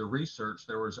I did the research,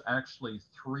 there was actually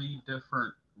 3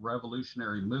 different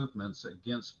revolutionary movements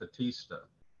against Batista.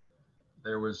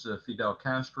 There was Fidel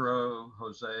Castro,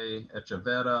 Jose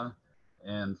Echeverria,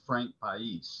 and Frank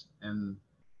Pais. And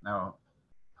now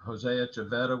Jose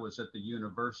Echeverria was at the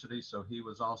university, so he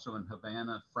was also in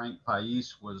Havana. Frank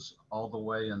Pais was all the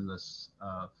way in the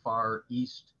far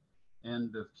east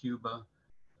end of Cuba.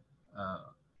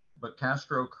 But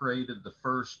Castro created the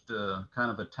first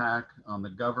kind of attack on the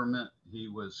government. He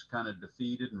was kind of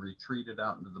defeated and retreated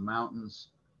out into the mountains.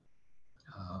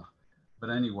 But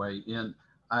anyway,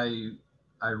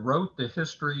 I wrote the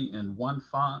history in one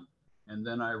font, and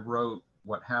then I wrote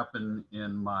what happened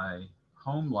in my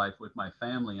home life with my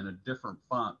family in a different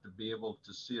font to be able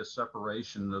to see a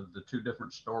separation of the 2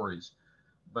 different stories.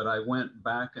 But I went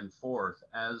back and forth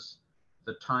as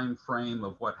the time frame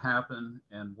of what happened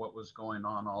and what was going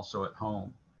on also at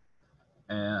home.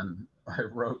 And I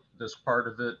wrote this part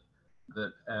of it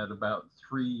that at about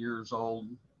 3 years old,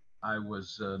 I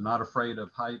was not afraid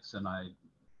of heights, and I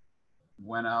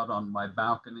went out on my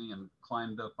balcony and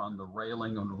climbed up on the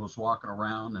railing and was walking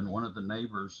around, and one of the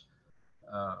neighbors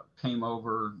came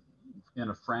over in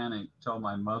a frantic, tell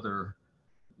my mother,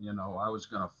 I was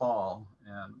going to fall.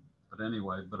 But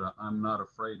anyway, I'm not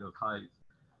afraid of height.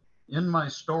 In my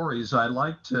stories, I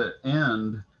like to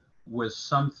end with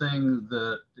something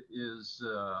that is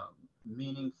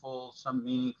meaningful, some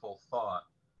meaningful thought.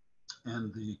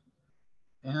 And the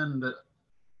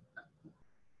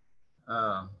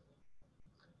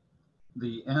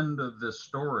end of this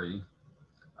story,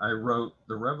 I wrote,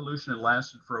 the revolution had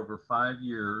lasted for over 5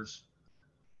 years,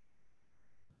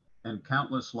 and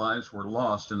countless lives were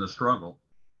lost in the struggle.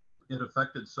 It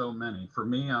affected so many. For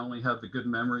me, I only have the good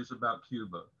memories about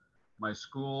Cuba, my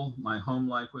school, my home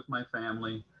life with my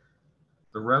family.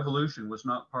 The revolution was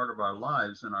not part of our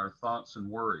lives and our thoughts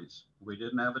and worries. We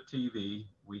didn't have a TV.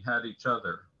 We had each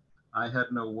other. I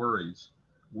had no worries.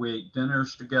 We ate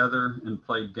dinners together and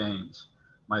played games.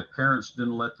 My parents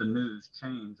didn't let the news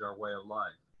change our way of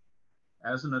life.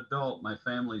 As an adult, my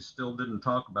family still didn't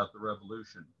talk about the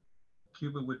revolution.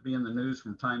 Cuba would be in the news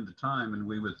from time to time, and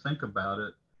we would think about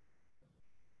it.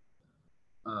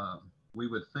 We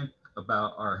would think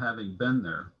about our having been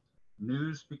there.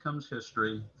 News becomes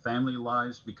history, family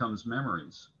lives becomes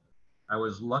memories. I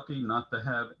was lucky not to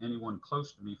have anyone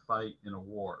close to me fight in a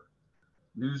war.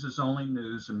 News is only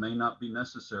news and may not be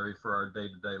necessary for our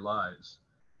day-to-day lives.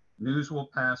 News will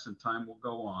pass and time will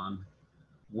go on.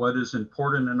 What is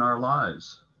important in our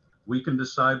lives? We can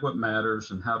decide what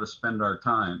matters and how to spend our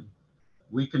time.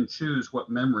 We can choose what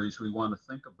memories we want to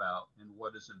think about and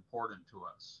what is important to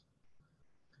us.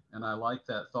 And I like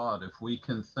that thought. If we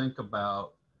can think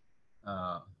about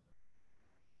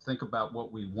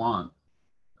what we want,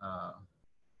 uh,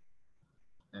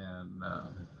 and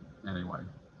anyway,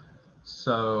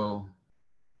 so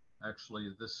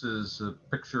actually, this is a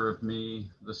picture of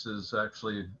me. This is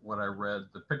actually what I read.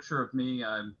 The picture of me,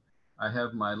 I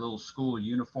have my little school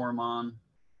uniform on.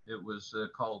 It was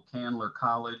called Candler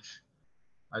College.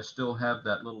 I still have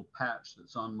that little patch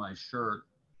that's on my shirt.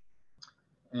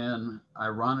 And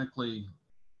ironically,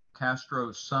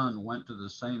 Castro's son went to the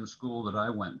same school that I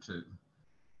went to,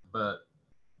 but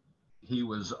he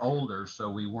was older, so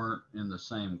we weren't in the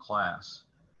same class.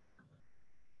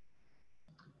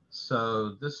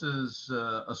 So this is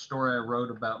a story I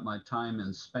wrote about my time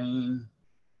in Spain.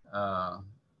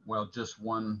 Well, just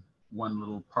one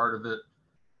little part of it.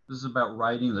 This is about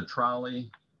riding the trolley.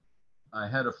 I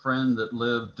had a friend that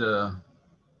lived a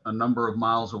number of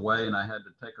miles away, and I had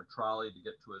to take a trolley to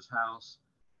get to his house.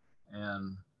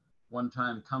 And one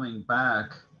time coming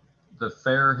back, the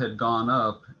fare had gone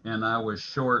up and I was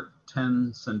short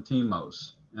 10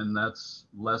 centimos, and that's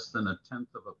less than a tenth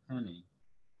of a penny.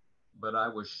 But I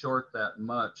was short that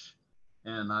much,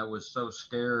 and I was so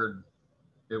scared.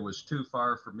 It was too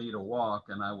far for me to walk,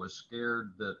 and I was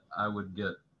scared that I would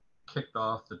get kicked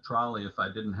off the trolley if I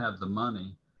didn't have the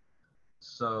money.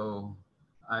 So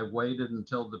I waited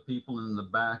until the people in the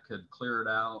back had cleared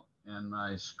out, and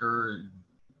I scurried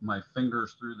my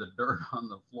fingers through the dirt on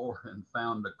the floor and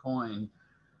found a coin.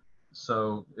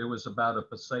 So it was about a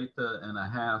peseta and a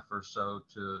half or so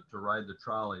to ride the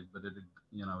trolley, but it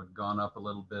had gone up a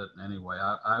little bit. Anyway,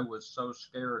 I was so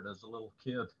scared as a little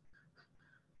kid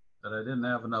that I didn't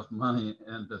have enough money.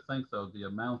 And to think, though, the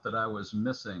amount that I was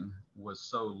missing was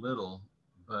so little,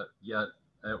 but yet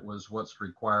it was what's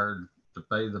required to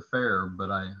pay the fare.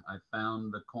 But I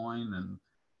found a coin and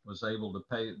was able to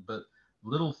pay. But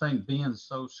little thing, being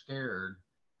so scared,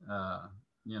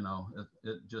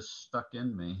 it just stuck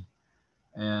in me.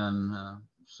 And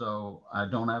so I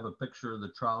don't have a picture of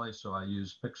the trolley, so I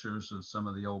use pictures of some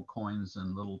of the old coins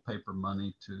and little paper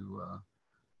money to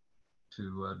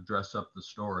dress up the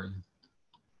story.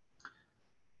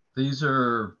 These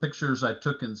are pictures I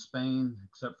took in Spain,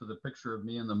 except for the picture of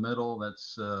me in the middle.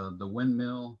 That's the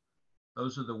windmill.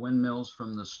 Those are the windmills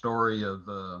from the story of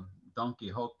Don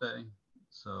Quixote,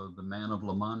 so the Man of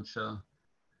La Mancha.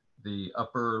 The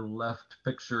upper left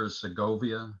picture is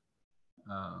Segovia.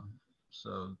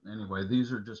 So anyway,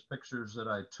 these are just pictures that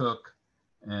I took,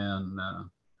 and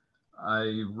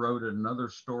I wrote another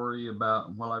story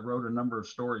about, well, I wrote a number of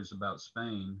stories about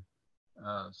Spain.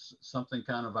 Something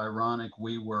kind of ironic.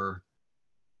 We were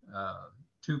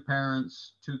two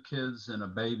parents, two kids, and a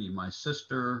baby. My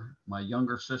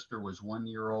younger sister was 1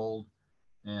 year old,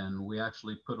 and we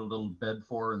actually put a little bed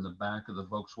for her in the back of the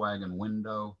Volkswagen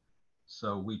window.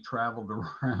 So we traveled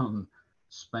around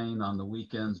Spain on the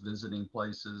weekends, visiting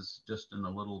places just in a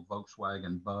little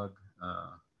Volkswagen Bug.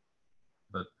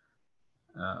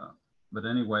 But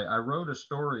anyway, I wrote a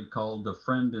story called A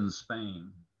Friend in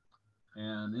Spain.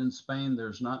 And in Spain,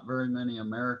 there's not very many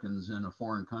Americans in a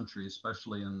foreign country,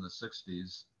 especially in the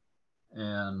 60s,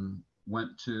 and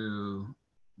went to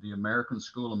the American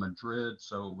School of Madrid.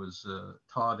 So it was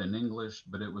taught in English,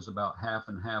 but it was about half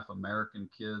and half American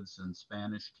kids and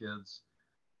Spanish kids.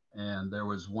 And there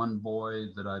was one boy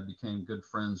that I became good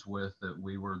friends with, that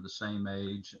we were the same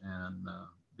age and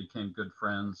became good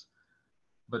friends.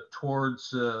 But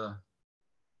towards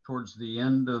the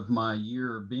end of my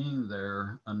year being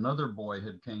there, another boy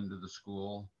had came to the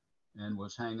school and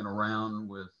was hanging around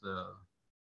with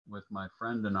my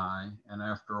friend and I. And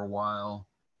after a while,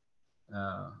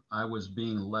 I was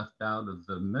being left out of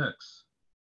the mix.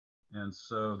 And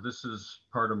so this is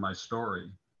part of my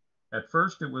story. At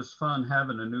first, it was fun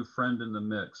having a new friend in the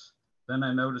mix. Then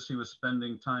I noticed he was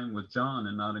spending time with John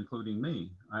and not including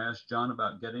me. I asked John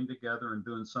about getting together and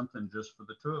doing something just for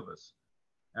the two of us.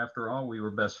 After all, we were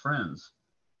best friends.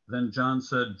 Then John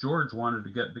said George wanted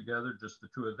to get together, just the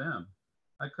two of them.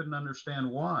 I couldn't understand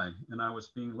why, and I was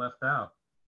being left out.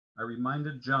 I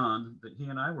reminded John that he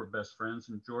and I were best friends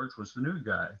and George was the new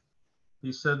guy.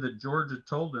 He said that George had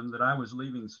told him that I was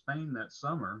leaving Spain that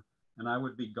summer and I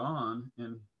would be gone,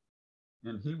 and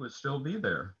he would still be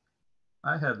there.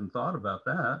 I hadn't thought about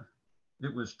that.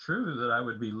 It was true that I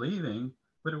would be leaving,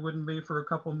 but it wouldn't be for a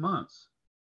couple months.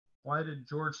 Why did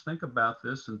George think about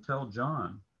this and tell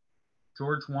John?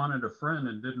 George wanted a friend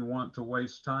and didn't want to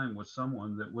waste time with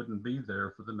someone that wouldn't be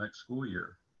there for the next school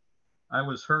year. I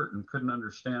was hurt and couldn't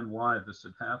understand why this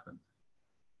had happened.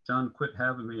 John quit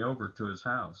having me over to his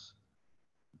house.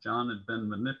 John had been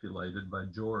manipulated by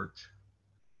George.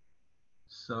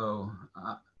 So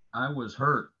I was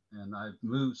hurt, and I've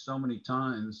moved so many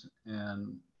times.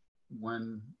 And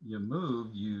when you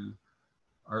move, you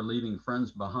are leaving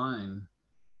friends behind.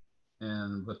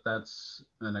 But that's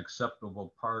an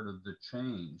acceptable part of the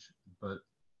change. But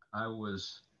I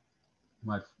was,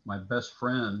 my best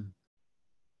friend,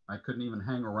 I couldn't even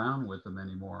hang around with him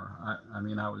anymore. I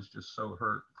mean, I was just so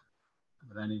hurt.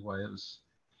 But anyway, it was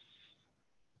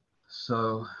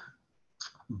so,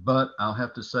 but I'll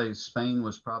have to say Spain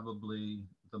was probably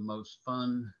the most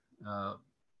fun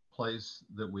place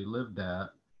that we lived at.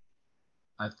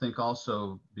 I think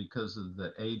also because of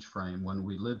the age frame. When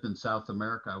we lived in South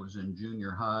America, I was in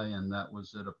junior high, and that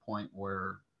was at a point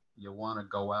where you want to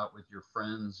go out with your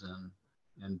friends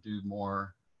and do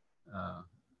more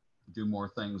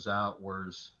things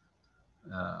outwards.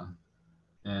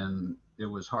 And it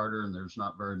was harder, and there's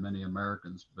not very many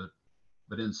Americans,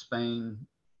 but in Spain,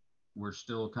 we're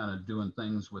still kind of doing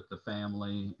things with the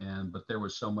family, but there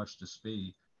was so much to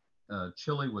see.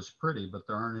 Chile was pretty, but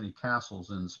there aren't any castles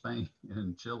in Spain,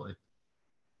 in Chile.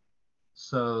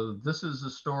 So this is a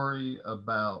story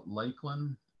about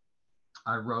Lakeland.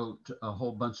 I wrote a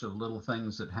whole bunch of little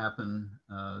things that happened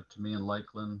to me in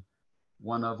Lakeland.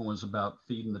 One of them was about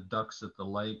feeding the ducks at the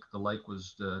lake. The lake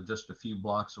was just a few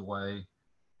blocks away.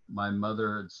 My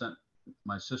mother had sent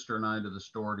my sister and I to the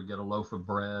store to get a loaf of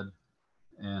bread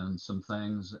and some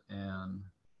things, and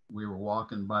we were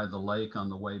walking by the lake on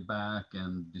the way back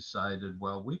and decided,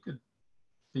 well, we could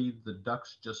feed the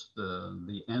ducks just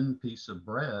the end piece of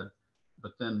bread,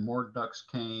 but then more ducks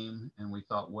came, and we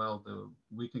thought, well,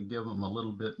 we can give them a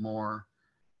little bit more.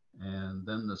 And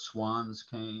then the swans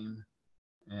came,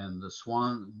 and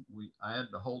I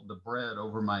had to hold the bread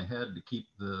over my head to keep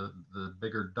the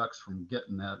bigger ducks from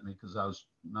getting at me, because I was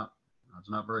not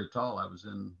very tall. I was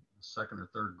in second or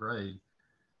third grade.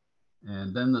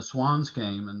 And then the swans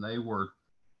came, and they were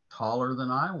taller than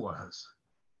I was.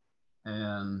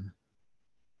 And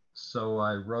so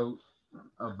I wrote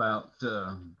about,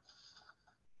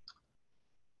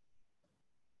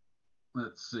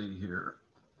 let's see here.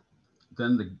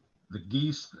 Then the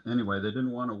geese, anyway, they didn't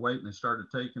want to wait, and they started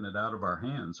taking it out of our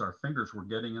hands. Our fingers were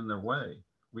getting in their way.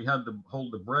 We had to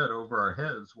hold the bread over our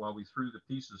heads while we threw the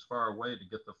pieces far away to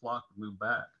get the flock to move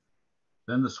back.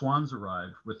 Then the swans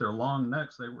arrived. With their long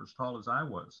necks, they were as tall as I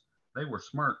was. They were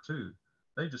smart too.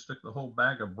 They just took the whole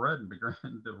bag of bread and began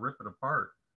to rip it apart.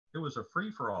 It was a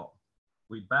free-for-all.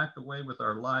 We backed away with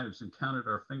our lives and counted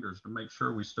our fingers to make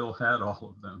sure we still had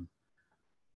all of them.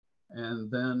 And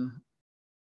then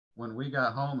when we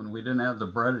got home and we didn't have the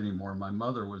bread anymore, my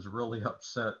mother was really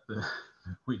upset that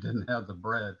we didn't have the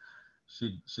bread.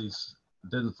 She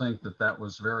didn't think that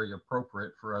was very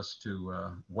appropriate for us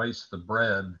to waste the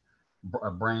bread,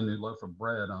 a brand new loaf of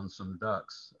bread, on some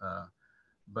ducks.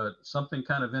 But something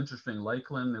kind of interesting,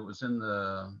 Lakeland, it was in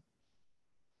the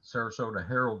Sarasota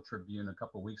Herald Tribune a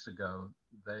couple of weeks ago.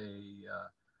 They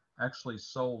actually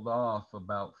sold off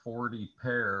about 40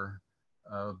 pair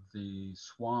of the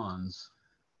swans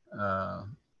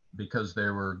because they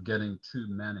were getting too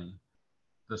many.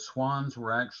 The swans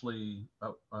were actually,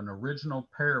 an original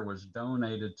pair was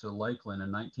donated to Lakeland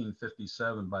in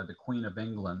 1957 by the Queen of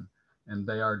England, and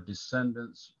they are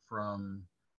descendants from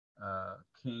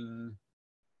King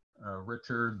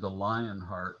Richard the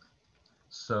Lionheart.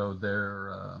 So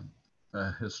they're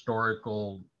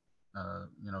historical,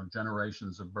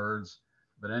 generations of birds.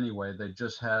 But anyway, they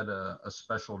just had a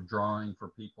special drawing for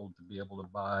people to be able to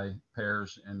buy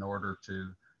pairs in order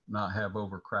to not have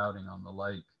overcrowding on the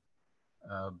lake.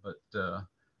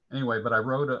 But I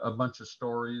wrote a bunch of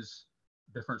stories,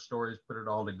 different stories, put it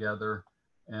all together.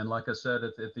 And like I said,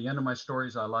 at the end of my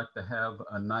stories, I like to have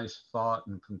a nice thought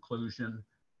and conclusion.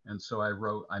 And so I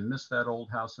wrote, I miss that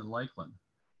old house in Lakeland.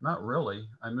 Not really.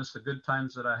 I miss the good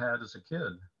times that I had as a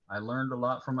kid. I learned a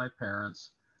lot from my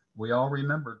parents. We all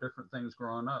remember different things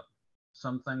growing up.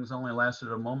 Some things only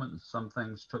lasted a moment, and some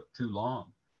things took too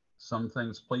long. Some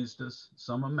things pleased us,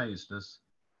 some amazed us.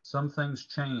 Some things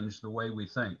changed the way we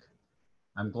think.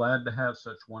 I'm glad to have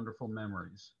such wonderful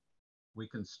memories. We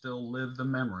can still live the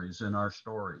memories in our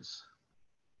stories.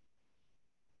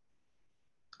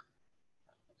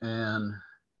 And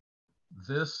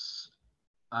this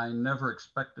I never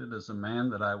expected as a man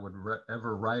that I would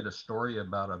ever write a story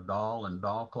about a doll and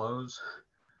doll clothes.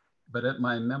 But at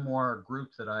my memoir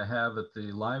group that I have at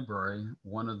the library,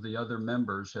 one of the other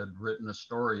members had written a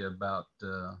story about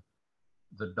the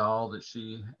doll that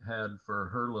she had for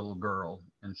her little girl,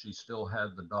 and she still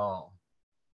had the doll.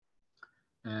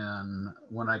 And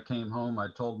when I came home, I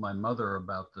told my mother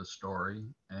about this story,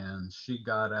 and she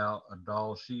got out a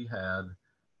doll she had.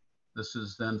 This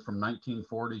is then from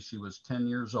 1940. She was 10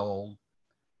 years old,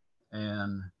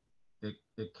 and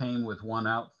it came with one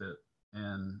outfit,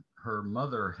 and her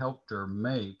mother helped her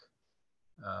make.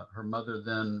 Her mother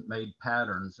then made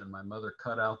patterns, and my mother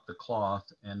cut out the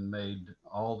cloth and made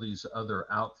all these other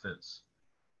outfits.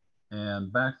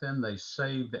 And back then they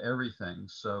saved everything.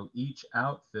 So each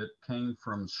outfit came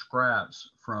from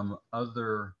scraps from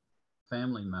other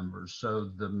family members. So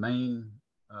the main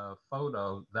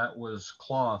photo, that was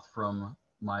cloth from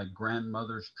my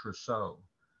grandmother's trousseau.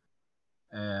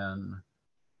 And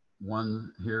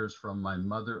one here's from my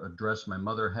mother, a dress my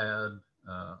mother had,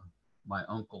 my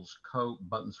uncle's coat,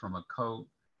 buttons from a coat.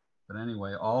 But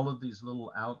anyway, all of these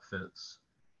little outfits.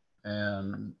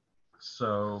 And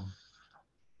so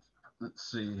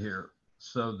let's see here.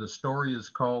 So the story is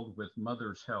called With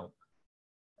Mother's Help.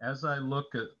 As I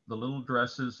look at the little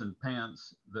dresses and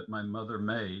pants that my mother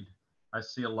made, I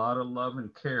see a lot of love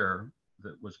and care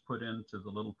that was put into the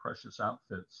little precious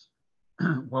outfits.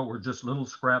 What were just little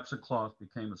scraps of cloth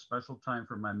became a special time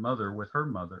for my mother with her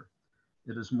mother.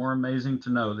 It is more amazing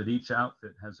to know that each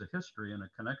outfit has a history and a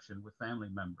connection with family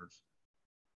members.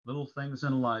 Little things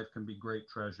in life can be great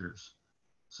treasures.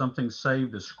 Something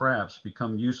saved as scraps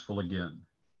become useful again.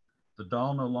 The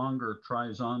doll no longer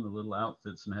tries on the little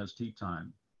outfits and has tea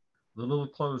time. The little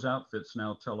clothes outfits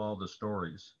now tell all the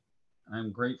stories. I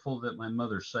am grateful that my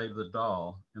mother saved the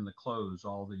doll and the clothes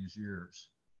all these years.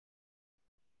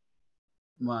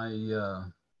 My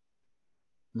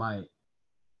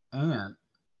aunt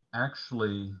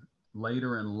actually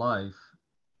later in life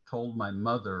told my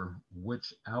mother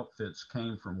which outfits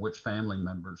came from which family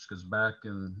members, because back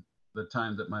in the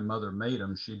time that my mother made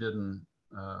them, she didn't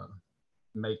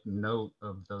make note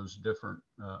of those different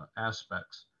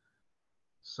aspects.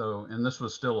 So, and this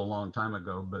was still a long time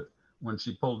ago, but when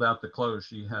she pulled out the clothes,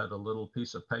 she had a little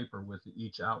piece of paper with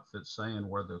each outfit saying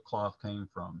where the cloth came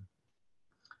from.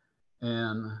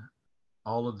 And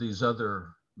all of these other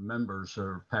members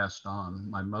are passed on.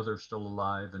 My mother's still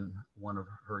alive, and one of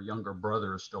her younger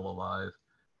brothers is still alive.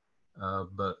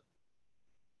 But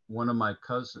one of my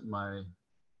cousins,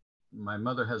 my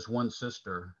mother has one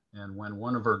sister, and when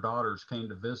one of her daughters came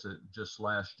to visit just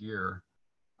last year,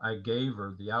 I gave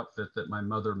her the outfit that my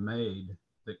mother made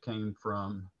that came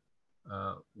from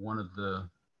one of the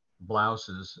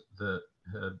blouses that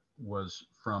was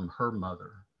from her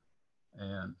mother.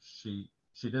 And she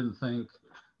didn't think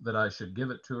that I should give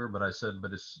it to her, but I said,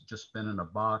 but it's just been in a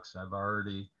box. I've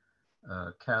already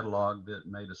cataloged it,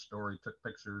 made a story, took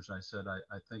pictures. I said,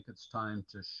 I think it's time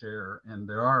to share. And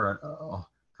there are,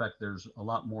 in fact, there's a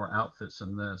lot more outfits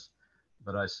than this,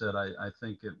 but I said, I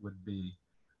think it would be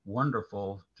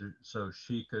wonderful so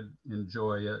she could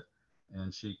enjoy it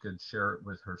and she could share it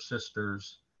with her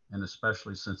sisters, and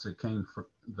especially since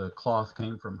the cloth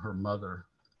came from her mother.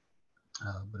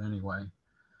 But anyway,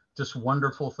 just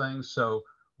wonderful things. So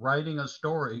writing a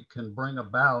story can bring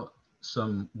about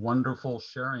some wonderful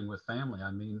sharing with family.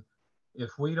 I mean,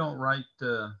 if we don't write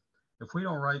the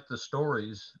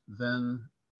stories, then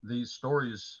these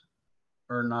stories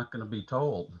are not going to be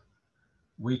told.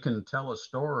 We can tell a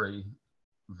story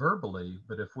verbally,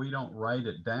 but if we don't write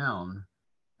it down,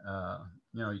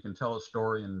 you can tell a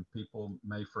story and people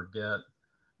may forget,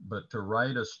 but to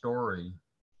write a story,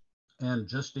 and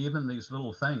just even these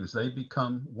little things, they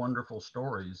become wonderful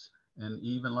stories. And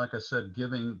even, like I said,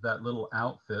 giving that little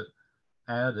outfit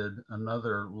added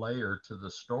another layer to the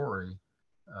story.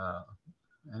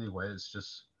 Anyway, I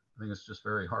think it's just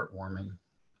very heartwarming.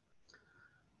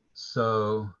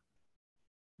 So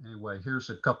anyway,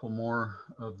 here's a couple more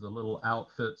of the little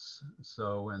outfits.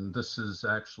 So, and this is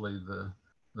actually the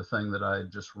thing that I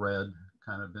just read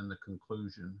kind of in the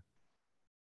conclusion.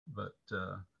 But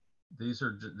these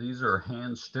are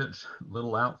hand stitched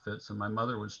little outfits, and my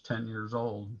mother was 10 years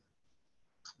old.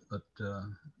 But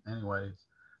anyway,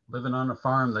 living on a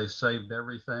farm, they saved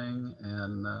everything.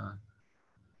 And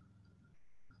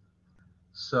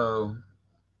so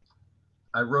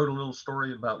I wrote a little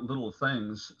story about little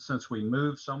things. Since we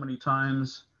moved so many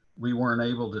times, we weren't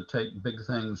able to take big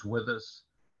things with us.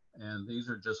 And these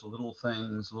are just little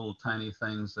things, little tiny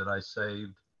things that I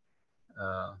saved.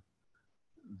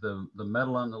 The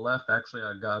medal on the left, actually,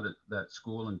 I got at that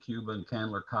school in Cuba, in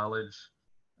Candler College.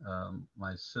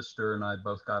 My sister and I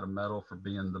both got a medal for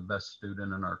being the best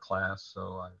student in our class,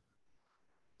 so I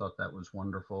thought that was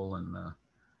wonderful.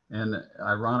 And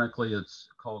ironically, it's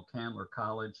called Candler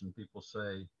College, and people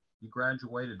say, "You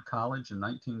graduated college in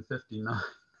 1959."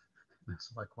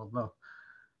 It's like, well, no,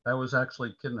 that was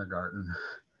actually kindergarten,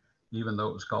 even though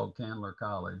it was called Candler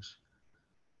College.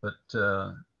 But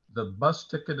the bus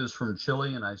ticket is from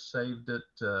Chile, and I saved it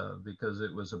because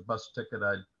it was a bus ticket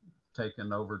I'd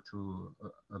taken over to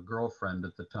a girlfriend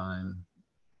at the time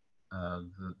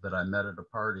that I met at a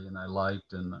party and I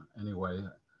liked. And anyway,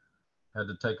 had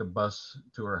to take a bus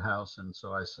to her house, and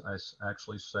so I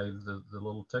actually saved the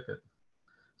little ticket.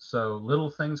 So little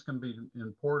things can be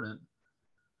important.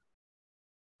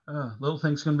 Little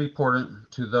things can be important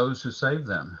to those who save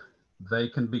them. They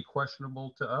can be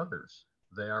questionable to others.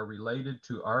 They are related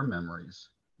to our memories.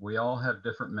 We all have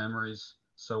different memories,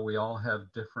 so we all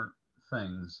have different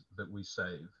things that we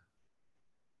save.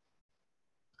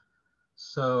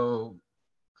 So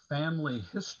family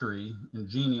history and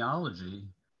genealogy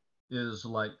is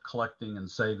like collecting and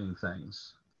saving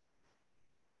things.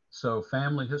 So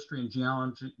family history and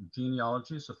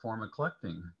genealogy is a form of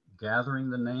collecting, gathering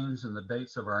the names and the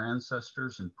dates of our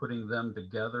ancestors and putting them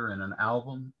together in an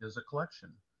album is a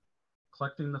collection.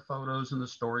 Collecting the photos and the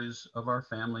stories of our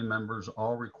family members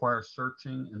all require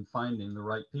searching and finding the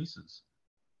right pieces.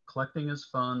 Collecting is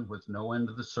fun with no end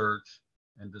to the search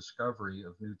and discovery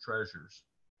of new treasures.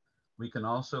 We can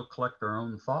also collect our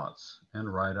own thoughts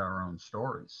and write our own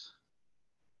stories.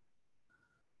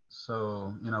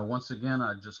 So, you know, once again,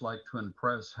 I'd just like to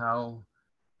impress how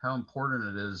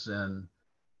important it is. And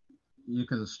you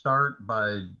can start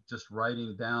by just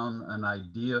writing down an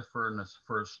idea for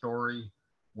a story.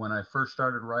 When I first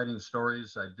started writing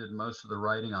stories, I did most of the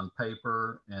writing on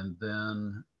paper and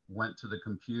then went to the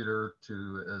computer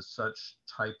to, as such,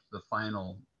 type the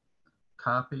final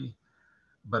copy.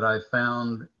 But I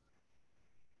found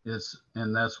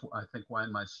and that's, I think, why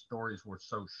my stories were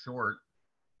so short,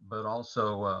 but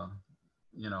also,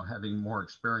 you know, having more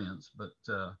experience. But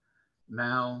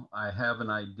now I have an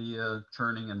idea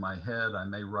churning in my head. I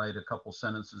may write a couple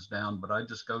sentences down, but I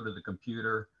just go to the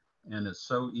computer, and it's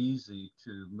so easy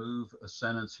to move a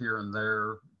sentence here and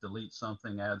there, delete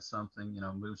something, add something, you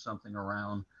know, move something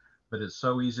around. But it's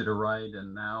so easy to write.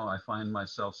 And now I find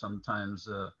myself sometimes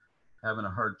having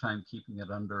a hard time keeping it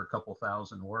under a couple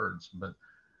thousand words. But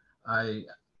I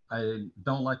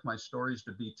don't like my stories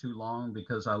to be too long,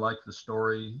 because I like the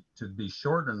story to be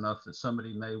short enough that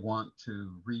somebody may want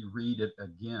to reread it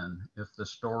again. If the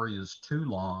story is too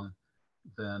long,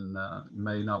 then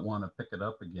may not want to pick it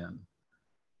up again.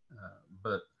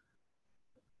 But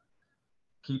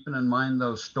keeping in mind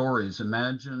those stories,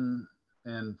 imagine,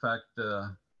 in fact,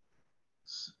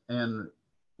 and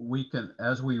we can,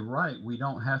 as we write, we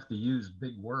don't have to use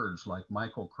big words like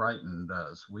Michael Crichton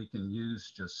does. We can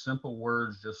use just simple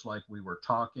words, just like we were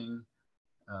talking,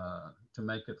 to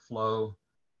make it flow.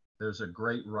 There's a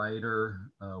great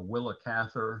writer, Willa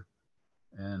Cather,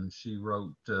 and she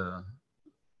wrote a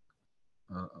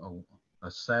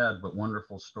sad but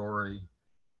wonderful story,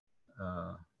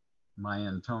 My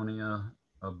Antonia,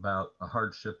 about a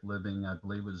hardship living, I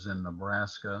believe it was in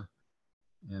Nebraska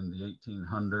in the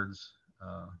 1800s.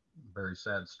 Very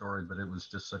sad story, but it was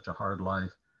just such a hard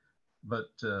life. But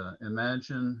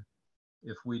imagine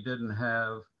if we didn't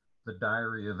have the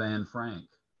diary of Anne Frank,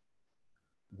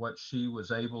 what she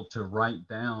was able to write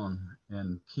down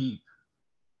and keep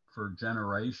for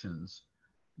generations.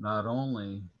 Not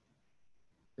only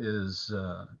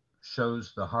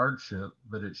shows the hardship,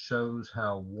 but it shows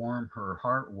how warm her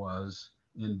heart was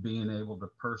in being able to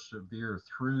persevere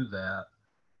through that.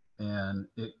 And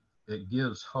it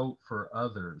gives hope for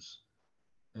others.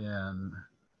 And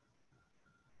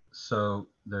so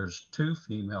there's two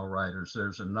female writers.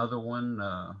 There's another one,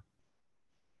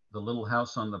 The Little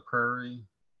House on the Prairie.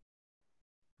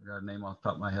 I got a name off the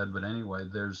top of my head, but anyway,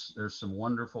 there's some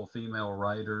wonderful female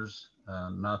writers.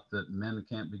 Not that men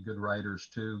can't be good writers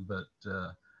too, but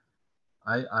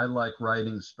I like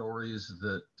writing stories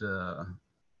that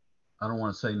I don't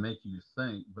want to say make you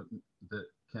think, but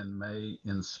that may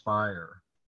inspire.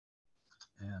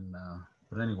 And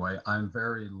but anyway, I'm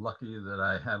very lucky that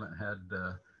I haven't had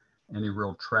any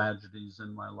real tragedies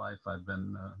in my life. I've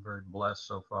been very blessed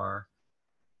so far.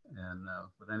 And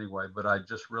but anyway, but I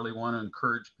just really want to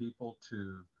encourage people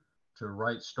to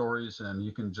write stories, and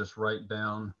you can just write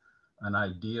down an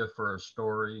idea for a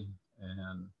story,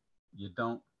 and you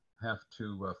don't have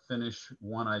to finish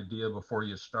one idea before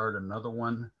you start another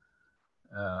one.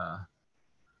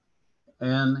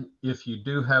 And if you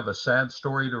do have a sad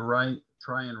story to write,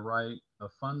 try and write a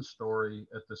fun story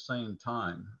at the same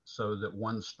time, so that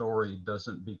one story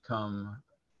doesn't become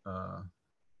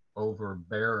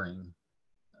overbearing,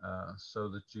 so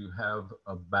that you have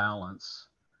a balance.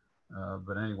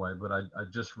 But anyway, I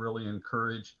just really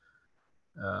encourage,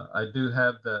 I do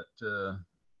have that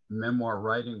memoir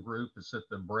writing group. It's at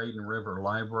the Braden River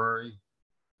Library.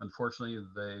 Unfortunately,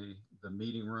 the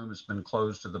meeting room has been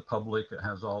closed to the public. It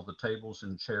has all the tables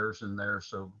and chairs in there,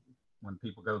 so when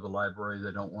people go to the library,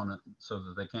 they don't want it, so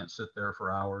that they can't sit there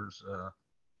for hours.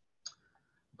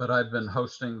 But I've been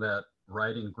hosting that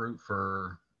writing group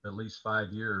for at least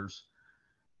 5 years.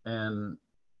 And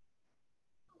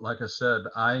like I said,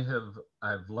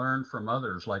 I've learned from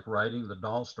others, like writing the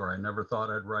doll story. I never thought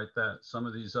I'd write that. Some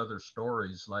of these other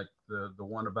stories, like the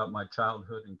one about my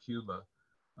childhood in Cuba,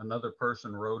 another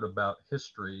person wrote about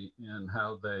history and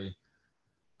how they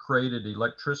created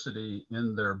electricity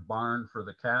in their barn for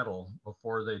the cattle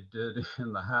before they did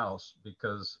in the house,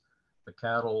 because the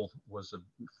cattle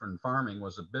from farming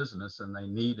was a business, and they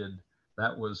needed,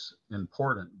 that was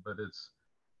important. But it's,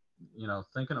 you know,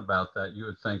 thinking about that, you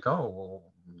would think, oh, well,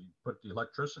 you put the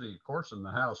electricity, of course, in the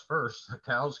house first. The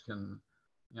cows can,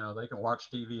 you know, they can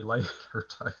watch TV later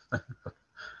type thing.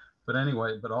 But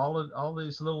anyway, but all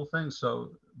these little things. So,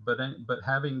 but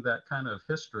having that kind of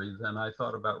history, then I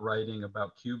thought about writing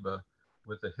about Cuba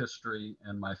with the history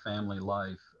and my family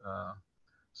life.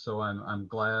 So I'm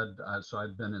glad. So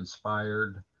I've been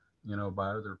inspired, you know, by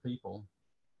other people.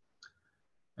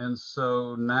 And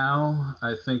so now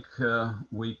I think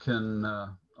we can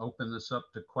open this up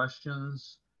to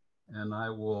questions, and I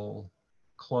will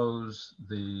close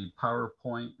the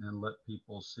PowerPoint and let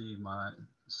people see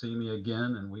me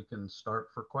again, and we can start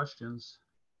for questions.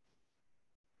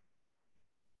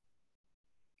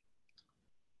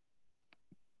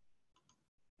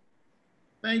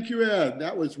 Thank you, Ed.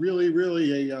 That was really,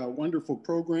 really a wonderful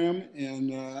program.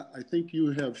 And I think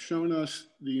you have shown us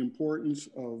the importance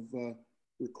of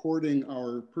recording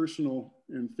our personal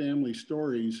and family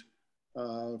stories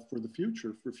for the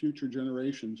future, for future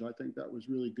generations. I think that was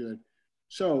really good.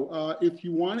 So if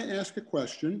you want to ask a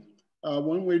question,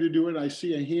 one way to do it, I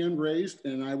see a hand raised,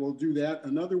 and I will do that.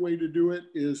 Another way to do it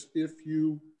is if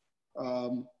you,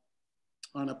 on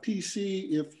a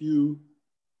PC, if you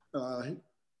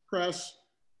press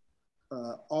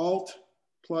Alt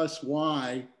plus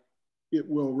Y, it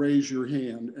will raise your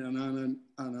hand. And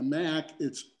on a Mac,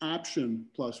 it's Option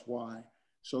plus Y.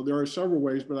 So there are several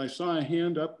ways, but I saw a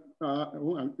hand up,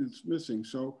 it's missing.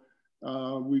 So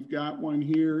we've got one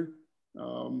here.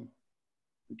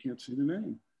 I can't see the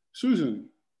name. Susan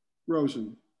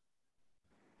Rosen.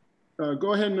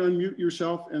 Go ahead and unmute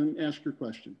yourself and ask your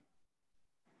question.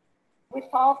 With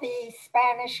all the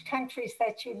Spanish countries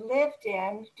that you lived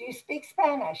in, do you speak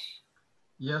Spanish?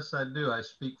 Yes, I do. I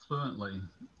speak fluently.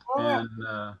 Oh. And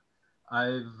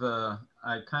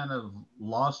I kind of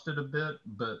lost it a bit,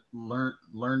 but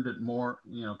learned it more,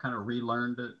 you know, kind of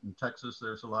relearned it. In Texas,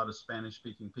 there's a lot of Spanish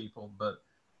speaking people, but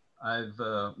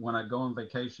when I go on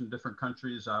vacation, different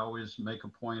countries, I always make a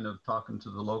point of talking to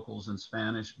the locals in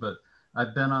Spanish. But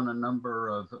I've been on a number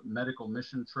of medical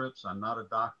mission trips. I'm not a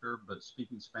doctor, but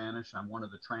speaking Spanish, I'm one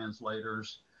of the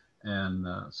translators. And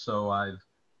so I've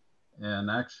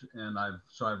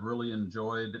really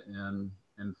enjoyed, and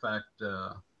in fact,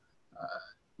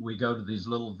 we go to these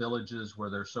little villages where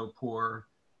they're so poor,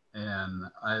 and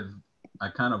I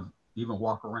kind of even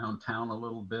walk around town a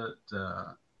little bit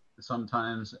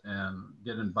sometimes and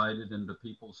get invited into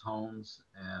people's homes,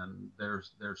 and they're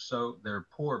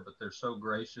poor, but they're so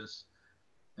gracious.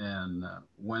 And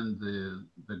when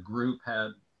the group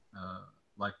had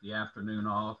like the afternoon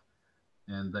off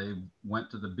and they went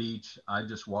to the beach, I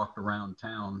just walked around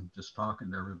town just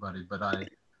talking to everybody. But I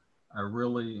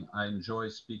enjoy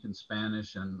speaking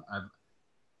Spanish, and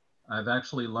I've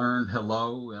actually learned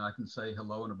hello, and I can say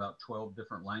hello in about 12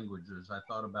 different languages. I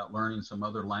thought about learning some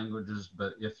other languages,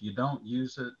 but if you don't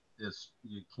use it,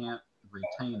 you can't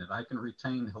retain it. I can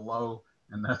retain hello,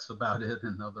 and that's about it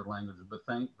in other languages. But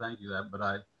thank you that. But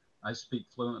I speak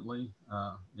fluently.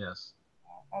 Yes.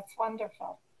 That's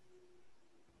wonderful.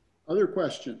 Other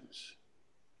questions?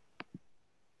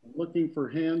 I'm looking for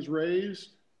hands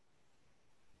raised.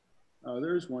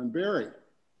 There's one. Barry.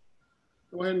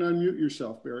 Go ahead and unmute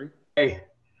yourself, Barry. Hey.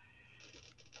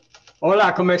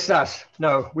 Hola, ¿cómo estás?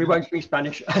 No, we won't speak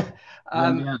Spanish.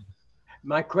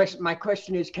 My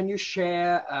question is, can you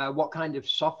share what kind of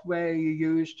software you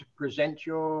use to present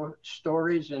your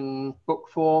stories in book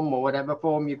form or whatever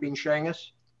form you've been showing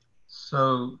us?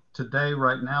 So today,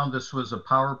 right now, this was a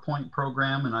PowerPoint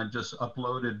program, and I just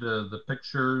uploaded the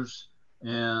pictures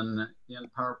And in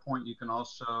PowerPoint, you can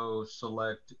also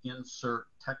select insert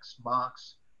text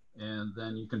box, and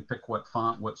then you can pick what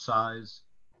font, what size.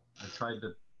 I tried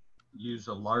to use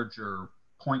a larger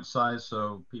point size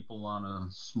so people on a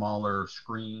smaller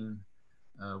screen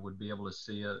would be able to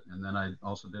see it. And then I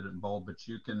also did it in bold, but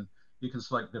you can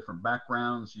select different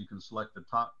backgrounds. You can select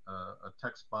a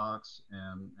text box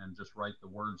and just write the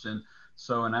words in.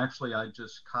 So, and actually I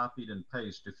just copied and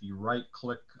paste. If you right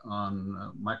click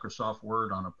on Microsoft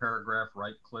Word on a paragraph,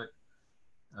 right click,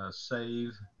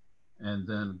 save, and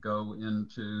then go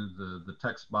into the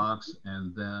text box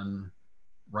and then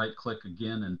right click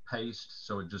again and paste.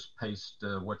 So it just pastes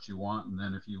what you want. And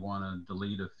then if you want to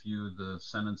delete a few of the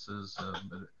sentences,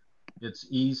 but it's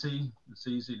easy. It's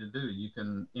easy to do. You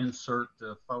can insert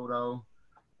a photo,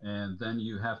 and then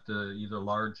you have to either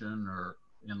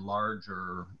enlarge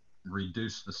or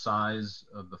reduce the size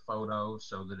of the photo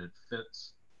so that it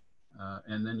fits.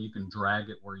 And then you can drag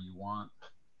it where you want.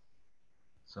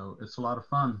 So it's a lot of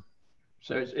fun.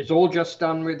 So it's all just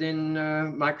done within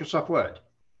Microsoft Word?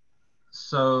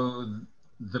 So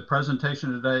the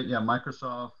presentation today, yeah,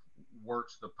 Microsoft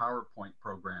Works, the PowerPoint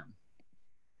program.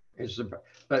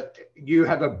 But you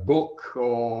have a book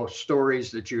or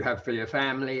stories that you have for your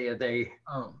family? Are they?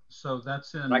 Oh, so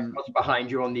that's in. Like what's behind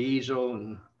you on the easel?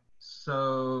 And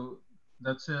so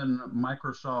that's in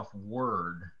Microsoft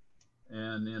Word.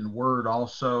 And in Word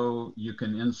also, you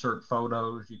can insert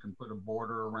photos. You can put a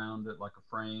border around it like a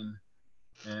frame.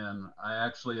 And I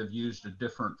actually have used a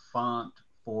different font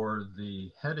for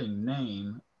the heading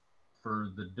name for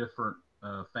the different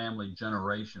family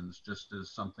generations, just as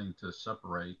something to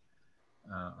separate.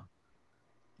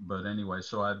 But anyway,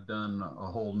 so I've done a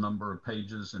whole number of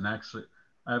pages, and actually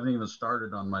I haven't even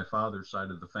started on my father's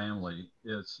side of the family.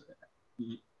 It's,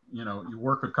 you know, you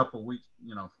work a couple of weeks,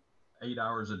 8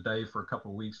 hours a day for a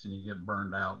couple of weeks and you get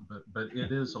burned out, but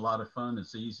it is a lot of fun.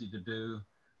 It's easy to do.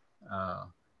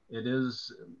 It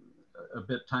is a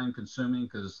bit time consuming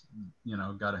because,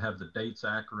 got to have the dates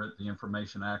accurate, the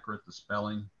information accurate, the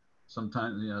spelling.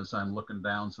 Sometimes, as I'm looking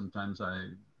down, sometimes I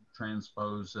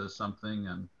transpose something,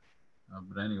 and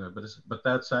but anyway, but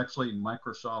that's actually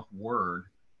Microsoft Word,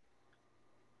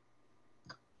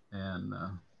 and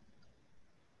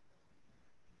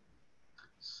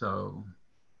so.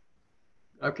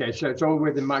 Okay, so it's all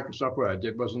within Microsoft Word.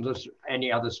 It wasn't just any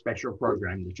other special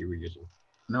program that you were using.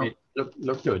 No, it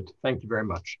looked good. Thank you very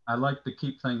much. I like to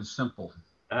keep things simple.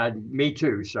 Me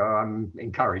too. So I'm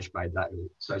encouraged by that.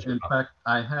 So in fact,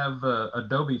 I have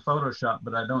Adobe Photoshop,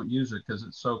 but I don't use it because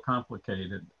it's so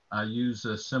complicated. I use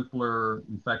a simpler,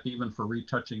 in fact, even for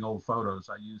retouching old photos,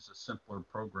 I use a simpler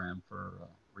program for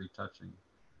retouching.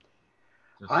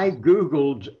 I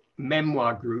Googled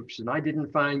memoir groups and I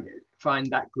didn't find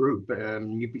that group.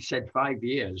 You said 5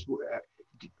 years.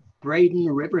 Braden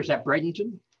River, is that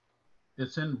Bradenton?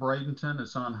 It's in Bradenton.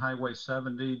 It's on Highway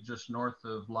 70, just north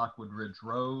of Lockwood Ridge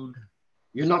Road.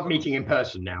 You're not meeting in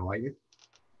person now, are you?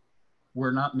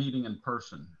 We're not meeting in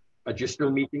person. But you're still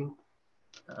meeting?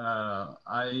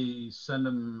 I send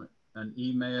them an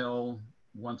email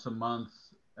once a month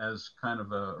as kind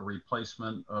of a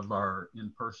replacement of our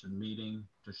in-person meeting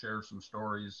to share some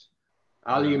stories.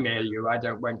 I'll email you.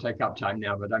 Won't take up time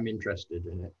now, but I'm interested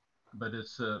in it. But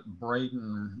it's a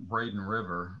Braden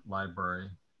River Library.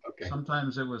 Okay.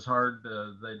 Sometimes it was hard.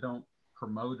 They don't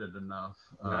promote it enough.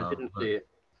 I didn't see it.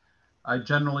 I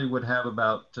generally would have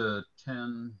about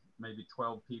 10, maybe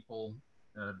 12 people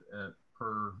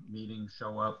per meeting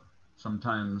show up.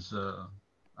 Sometimes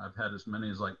I've had as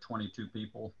many as like 22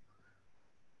 people.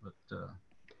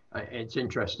 But it's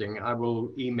interesting. I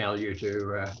will email you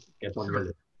to get on your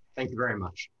list. Thank you very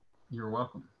much. You're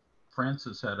welcome.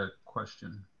 Francis had a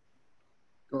question.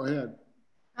 Go ahead.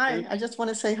 Hi, I just want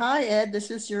to say hi, Ed. This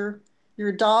is your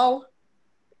doll.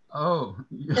 Oh,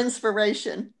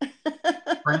 inspiration.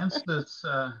 Francis.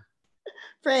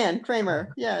 Fran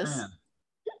Kramer. Yes. Fran.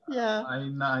 Yeah.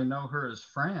 I know her as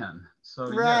Fran. So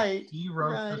right. Yeah, she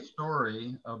wrote the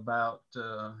story about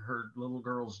her little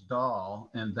girl's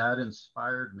doll, and that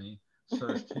inspired me.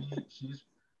 So she's,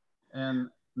 and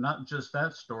not just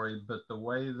that story, but the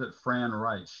way that Fran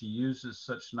writes, she uses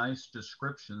such nice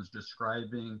descriptions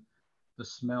describing the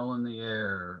smell in the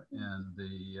air and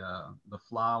the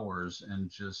flowers and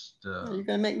just you're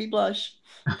gonna make me blush.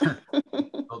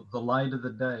 the light of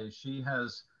the day. She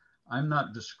has, I'm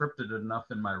not descriptive enough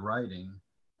in my writing,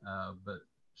 but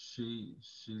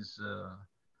she's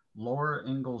Laura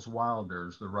Ingalls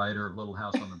Wilder's the writer of Little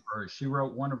House on the Prairie. She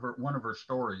wrote one of her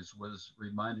stories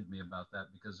reminded me about that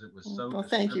because it was so. Well,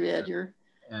 thank you, Ed.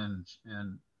 And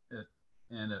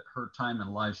at her time in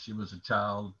life, she was a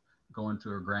child going to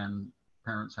her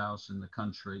parents' house in the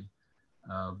country.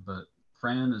 But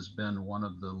Fran has been one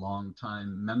of the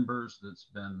longtime members that's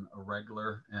been a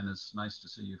regular, and it's nice to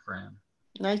see you, Fran.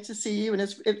 Nice to see you. And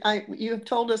you have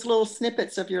told us little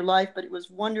snippets of your life, but it was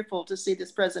wonderful to see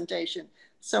this presentation.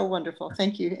 So wonderful.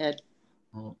 Thank you, Ed.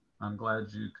 Well, I'm glad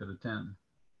you could attend.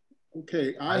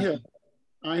 Okay,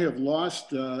 I have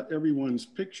lost everyone's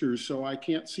pictures, so I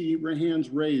can't see hands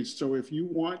raised. So if you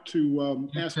want to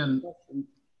ask a question.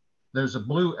 There's a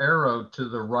blue arrow to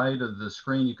the right of the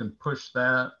screen. You can push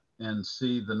that and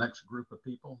see the next group of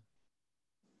people.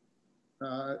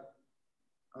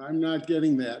 I'm not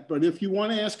getting that, but if you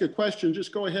want to ask a question,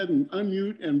 just go ahead and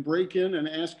unmute and break in and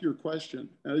ask your question.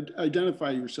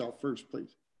 Identify yourself first,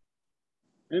 please.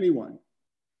 Anyone?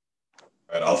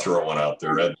 All right, I'll throw one out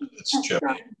there. Ed, it's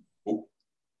Jimmy. Oh.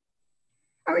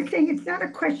 I was saying it's not a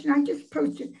question, I just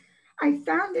posted. I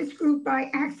found this group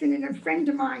by accident. A friend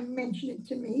of mine mentioned it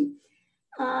to me.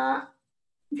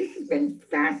 This has been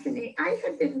fascinating. I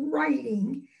have been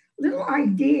writing little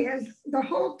ideas the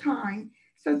whole time.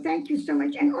 So thank you so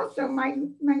much. And also my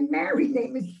married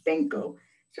name is Finkel.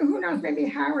 So who knows, maybe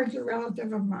Howard's a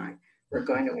relative of mine. We're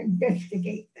going to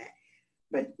investigate that.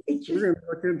 But it's just— We're going to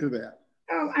look into that.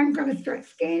 Oh, I'm going to start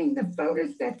scanning the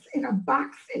photos that's in a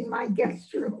box in my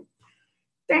guest room.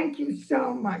 Thank you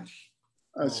so much.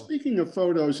 Speaking of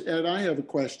photos, Ed, I have a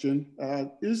question.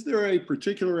 Is there a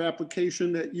particular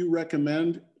application that you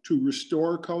recommend to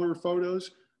restore color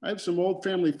photos? I have some old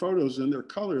family photos and they're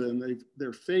colored and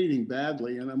they're fading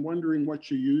badly. And I'm wondering what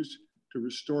you use to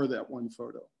restore that one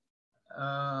photo.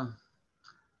 I'm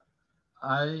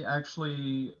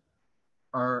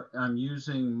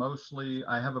using mostly,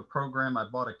 I have a program, I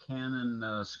bought a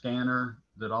Canon scanner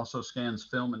that also scans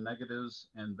film and negatives.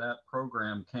 And that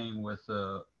program came with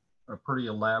a pretty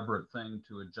elaborate thing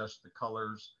to adjust the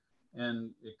colors.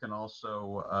 And it can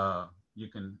also, you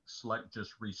can select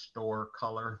just restore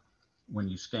color when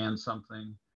you scan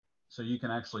something. So you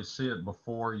can actually see it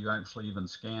before you actually even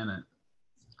scan it,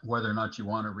 whether or not you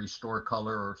want to restore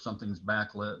color or something's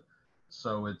backlit.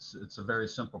 So it's a very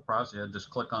simple process. I just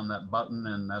click on that button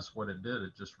and that's what it did.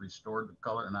 It just restored the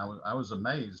color. And I was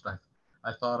amazed.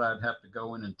 I thought I'd have to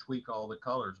go in and tweak all the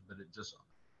colors, but it just,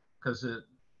 because it,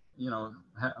 you know,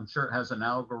 I'm sure it has an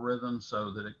algorithm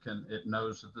so that it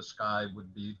knows that the sky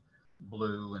would be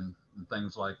blue and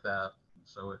things like that.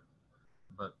 So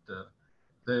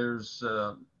there's,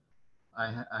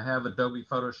 I have Adobe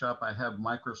Photoshop. I have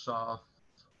Microsoft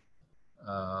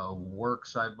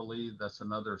Works, I believe. That's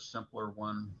another simpler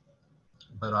one.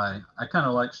 But I kind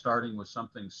of like starting with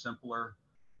something simpler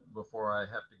before I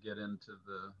have to get into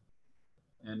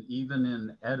and even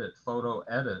in photo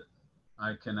edit,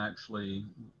 I can actually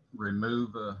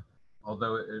remove,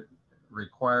 although it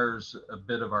requires a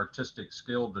bit of artistic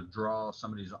skill to draw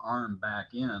somebody's arm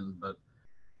back in, but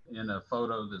in a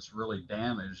photo that's really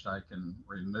damaged, I can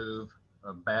remove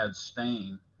a bad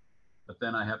stain, but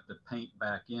then I have to paint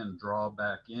back in, draw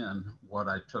back in what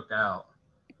I took out.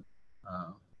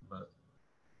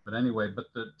 But anyway,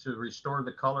 to restore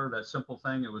the color, that simple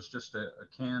thing, it was just a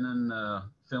Canon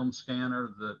film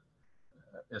scanner that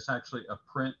it's actually a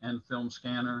print and film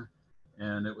scanner,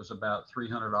 and it was about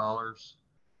 $300.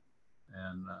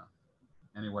 And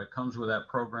anyway, it comes with that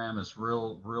program. It's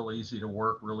real easy to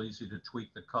work, real easy to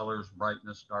tweak the colors,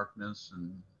 brightness, darkness,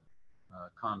 and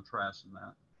contrast and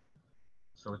that.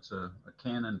 So it's a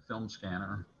Canon film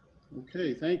scanner.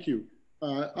 Okay, thank you.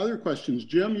 Other questions?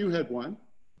 Jim, you had one.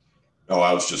 No,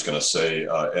 I was just going to say,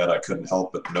 Ed, I couldn't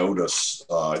help but notice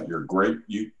your great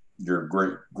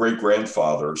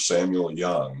grandfather, Samuel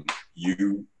Young.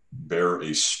 You bear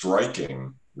a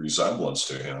striking resemblance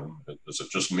to him. Is it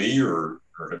just me, or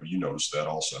have you noticed that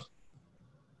also?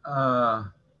 I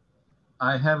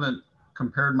haven't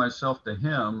compared myself to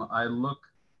him. I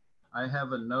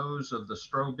have a nose of the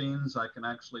Strobings. I can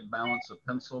actually balance a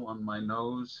pencil on my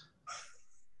nose,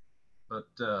 but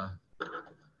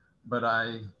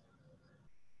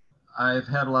I've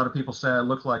had a lot of people say I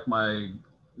look like my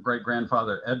great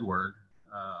grandfather Edward,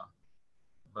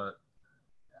 but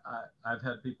I've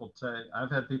had people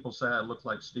say I look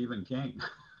like Stephen King.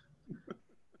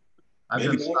 I've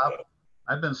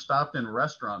been stopped in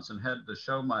restaurants and had to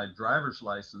show my driver's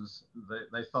license.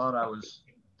 They thought I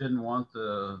didn't want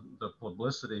the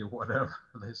publicity or whatever.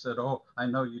 They said, "Oh, I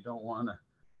know you don't want to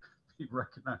be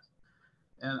recognized."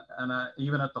 And I,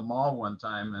 even at the mall one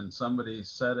time, and somebody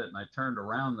said it, and I turned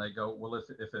around. They go, "Well, if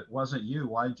it wasn't you,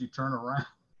 why'd you turn around?"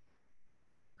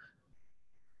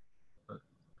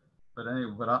 But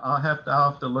anyway, I'll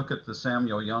have to look at the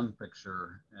Samuel Young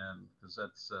picture, and because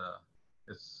that's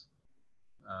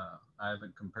I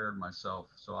haven't compared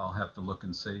myself, so I'll have to look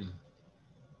and see.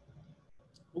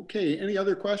 Okay, any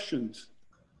other questions?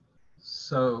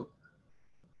 So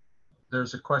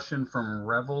there's a question from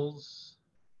Revels.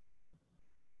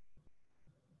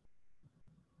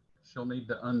 She'll need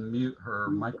to unmute her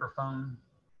microphone.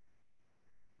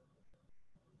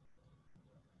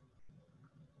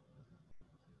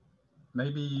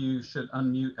 Maybe you should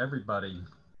unmute everybody.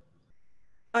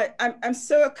 I'm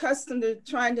so accustomed to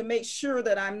trying to make sure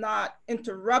that I'm not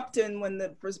interrupting when the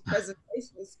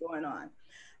presentation is going on.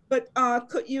 But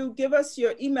could you give us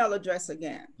your email address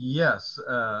again? Yes,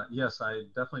 yes, I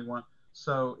definitely want.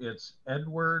 So it's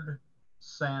Edward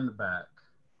Sandbach.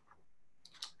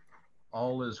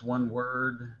 All is one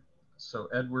word. So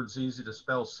Edward's easy to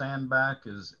spell. Sandbach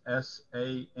is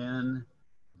S-A-N-D-B.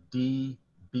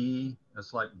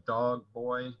 It's like dog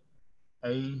boy.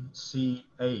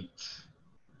 A-C-H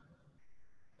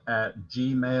at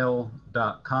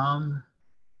gmail.com.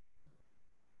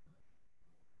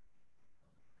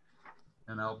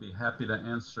 And I'll be happy to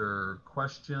answer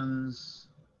questions.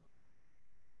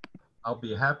 I'll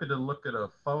be happy to look at a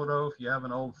photo. If you have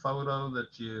an old photo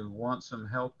that you want some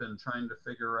help in trying to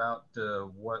figure out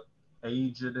what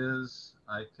age it is,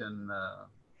 I can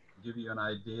give you an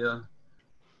idea.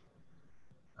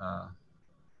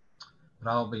 But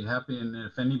I'll be happy, and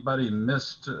if anybody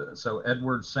missed, so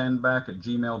Edward Sandbach at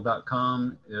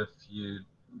gmail.com. If you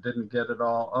didn't get it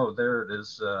all, oh, there it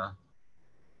is.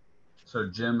 So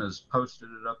Jim has posted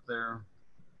it up there.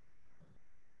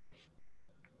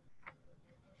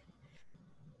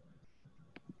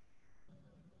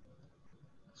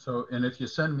 So, and if you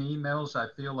send me emails, I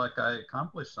feel like I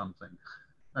accomplished something.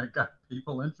 I got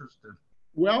people interested.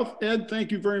 Well, Ed, thank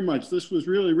you very much. This was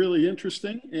really, really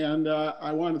interesting. And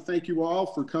I want to thank you all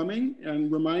for coming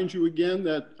and remind you again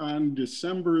that on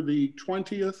December the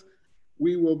 20th,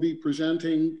 we will be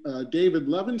presenting David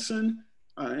Levinson,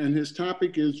 and his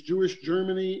topic is Jewish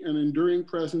Germany, an enduring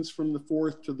presence from the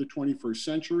 4th to the 21st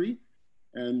century.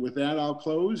 And with that, I'll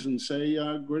close and say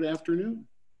good afternoon.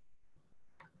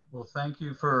 Well, thank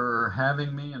you for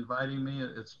having me, inviting me.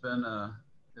 It's been a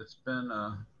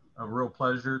real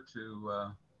pleasure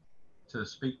to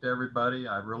speak to everybody.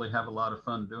 I really have a lot of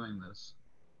fun doing this.